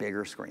 And a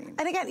bigger screen.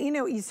 And again,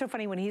 it's so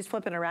funny when he's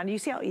flipping around. You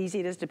see how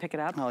easy it is to pick it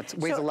up? Oh, it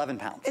weighs 11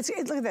 pounds.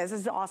 Look at this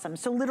is awesome.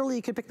 So literally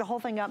you could pick the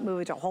whole thing up,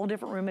 move it to a whole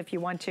different room if you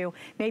want to.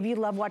 Maybe you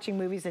love watching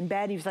movies in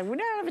bed. You're like, we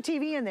don't have a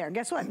TV in there.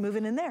 Guess what? Move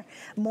it in there.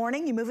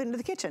 Morning, you move it into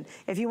the kitchen.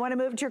 If you want to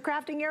move it to your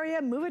crafting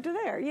area, move it to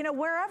there.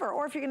 Wherever.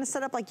 Or if you're going to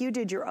set up like you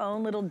did, your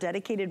own little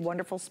dedicated,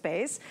 wonderful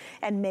space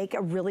and make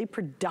a really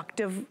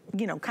productive,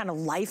 kind of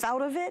life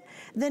out of it,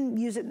 then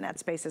use it in that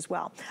space as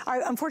well. All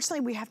right, unfortunately,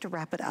 we have to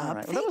wrap it up. All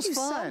right. Thank Well, that was you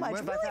fun. so much.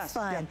 Went by Really fast.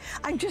 fun. Yeah.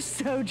 I'm just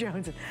so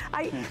jonesing.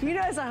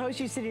 As a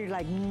host, you sit here, you're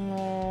like,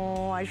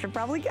 no, I should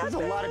probably get There's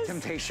this. a lot of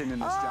temptation in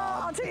this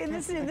job. I'll tell you,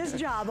 in this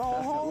job, a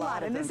whole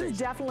lot. And this is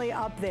definitely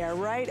up there,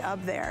 right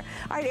up there.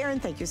 All right, Aaron,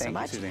 thank you so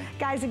much. Suzanne.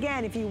 Guys,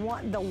 again, if you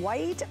want the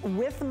white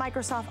with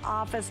Microsoft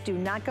Office, do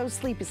not go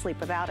sleepy sleep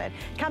without it.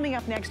 Coming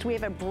up next, we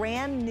have a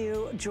brand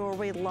new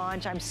jewelry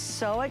launch. I'm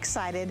so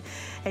excited.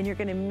 And you're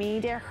going to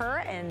meet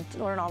her and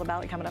learn all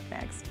about it coming up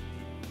next.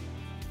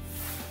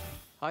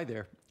 Hi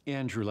there,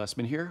 Andrew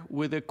Lessman here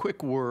with a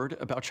quick word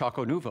about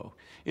Choco Nuvo.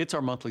 It's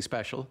our monthly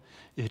special.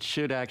 It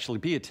should actually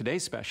be a Today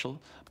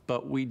special,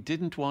 but we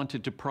didn't want to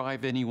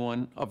deprive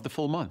anyone of the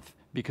full month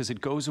because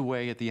it goes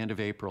away at the end of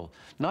April.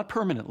 Not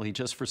permanently,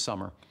 just for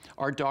summer.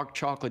 Our dark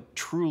chocolate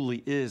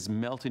truly is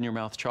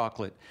melt-in-your-mouth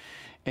chocolate.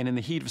 And in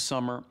the heat of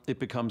summer, it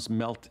becomes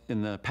melt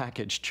in the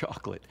packaged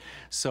chocolate.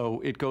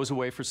 So it goes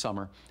away for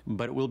summer,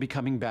 but it will be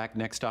coming back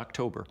next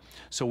October.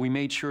 So we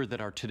made sure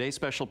that our Today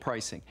Special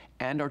pricing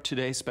and our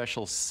Today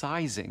Special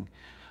sizing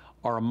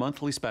are a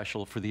monthly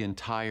special for the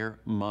entire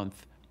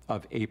month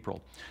of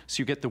April.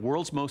 So you get the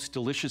world's most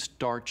delicious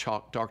dark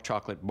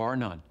chocolate, bar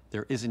none.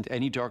 There isn't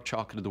any dark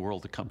chocolate in the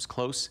world that comes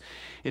close.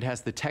 It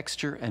has the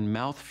texture and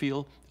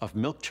mouthfeel of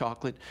milk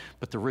chocolate,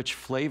 but the rich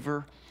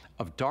flavor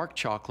of dark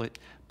chocolate.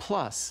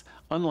 Plus,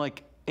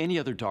 unlike any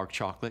other dark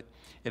chocolate,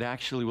 it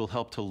actually will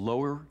help to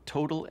lower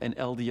total and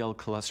LDL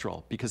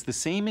cholesterol because the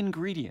same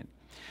ingredient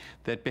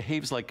that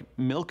behaves like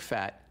milk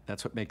fat,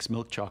 that's what makes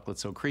milk chocolate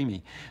so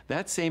creamy,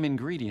 that same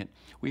ingredient,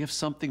 we have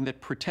something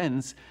that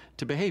pretends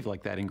to behave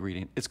like that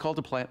ingredient. It's called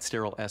a plant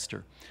sterol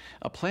ester.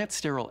 A plant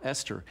sterol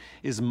ester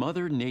is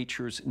Mother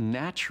Nature's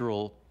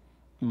natural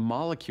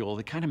molecule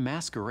that kind of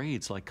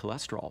masquerades like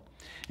cholesterol.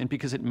 And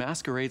because it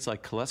masquerades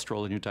like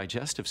cholesterol in your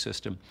digestive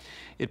system,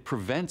 it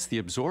prevents the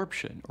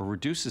absorption or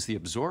reduces the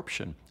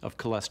absorption of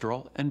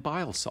cholesterol and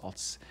bile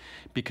salts.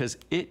 Because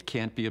it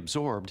can't be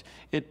absorbed,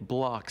 it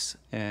blocks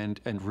and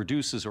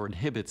reduces or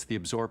inhibits the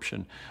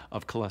absorption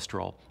of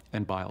cholesterol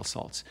and bile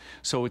salts.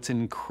 So it's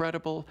an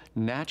incredible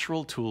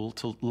natural tool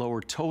to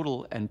lower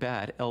total and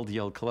bad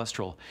LDL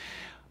cholesterol.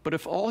 But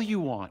if all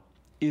you want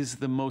is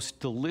the most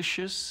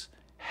delicious,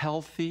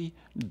 healthy,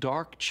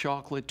 dark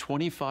chocolate,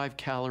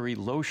 25-calorie,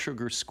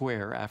 low-sugar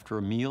square after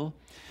a meal,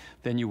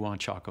 then you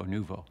want Choco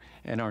Nuvo.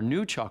 And our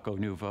new Choco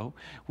Nuvo,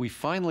 we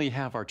finally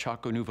have our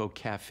Choco Nuvo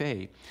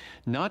Cafe,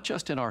 not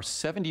just in our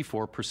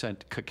 74%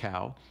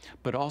 cacao,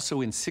 but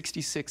also in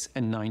 66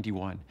 and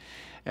 91.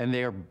 And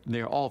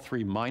they're all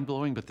three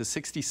mind-blowing, but the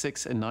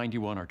 66 and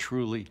 91 are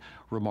truly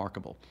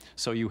remarkable.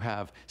 So you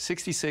have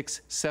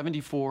 66,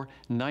 74,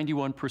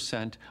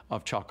 91%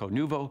 of Choco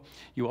Nuvo.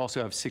 You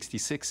also have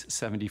 66,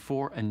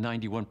 74, and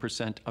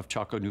 91% of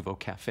Choco Nuvo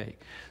Cafe.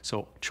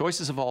 So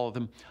choices of all of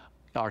them.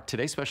 Our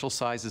today's special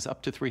size is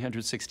up to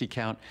 360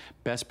 count.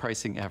 Best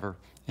pricing ever.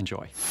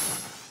 Enjoy.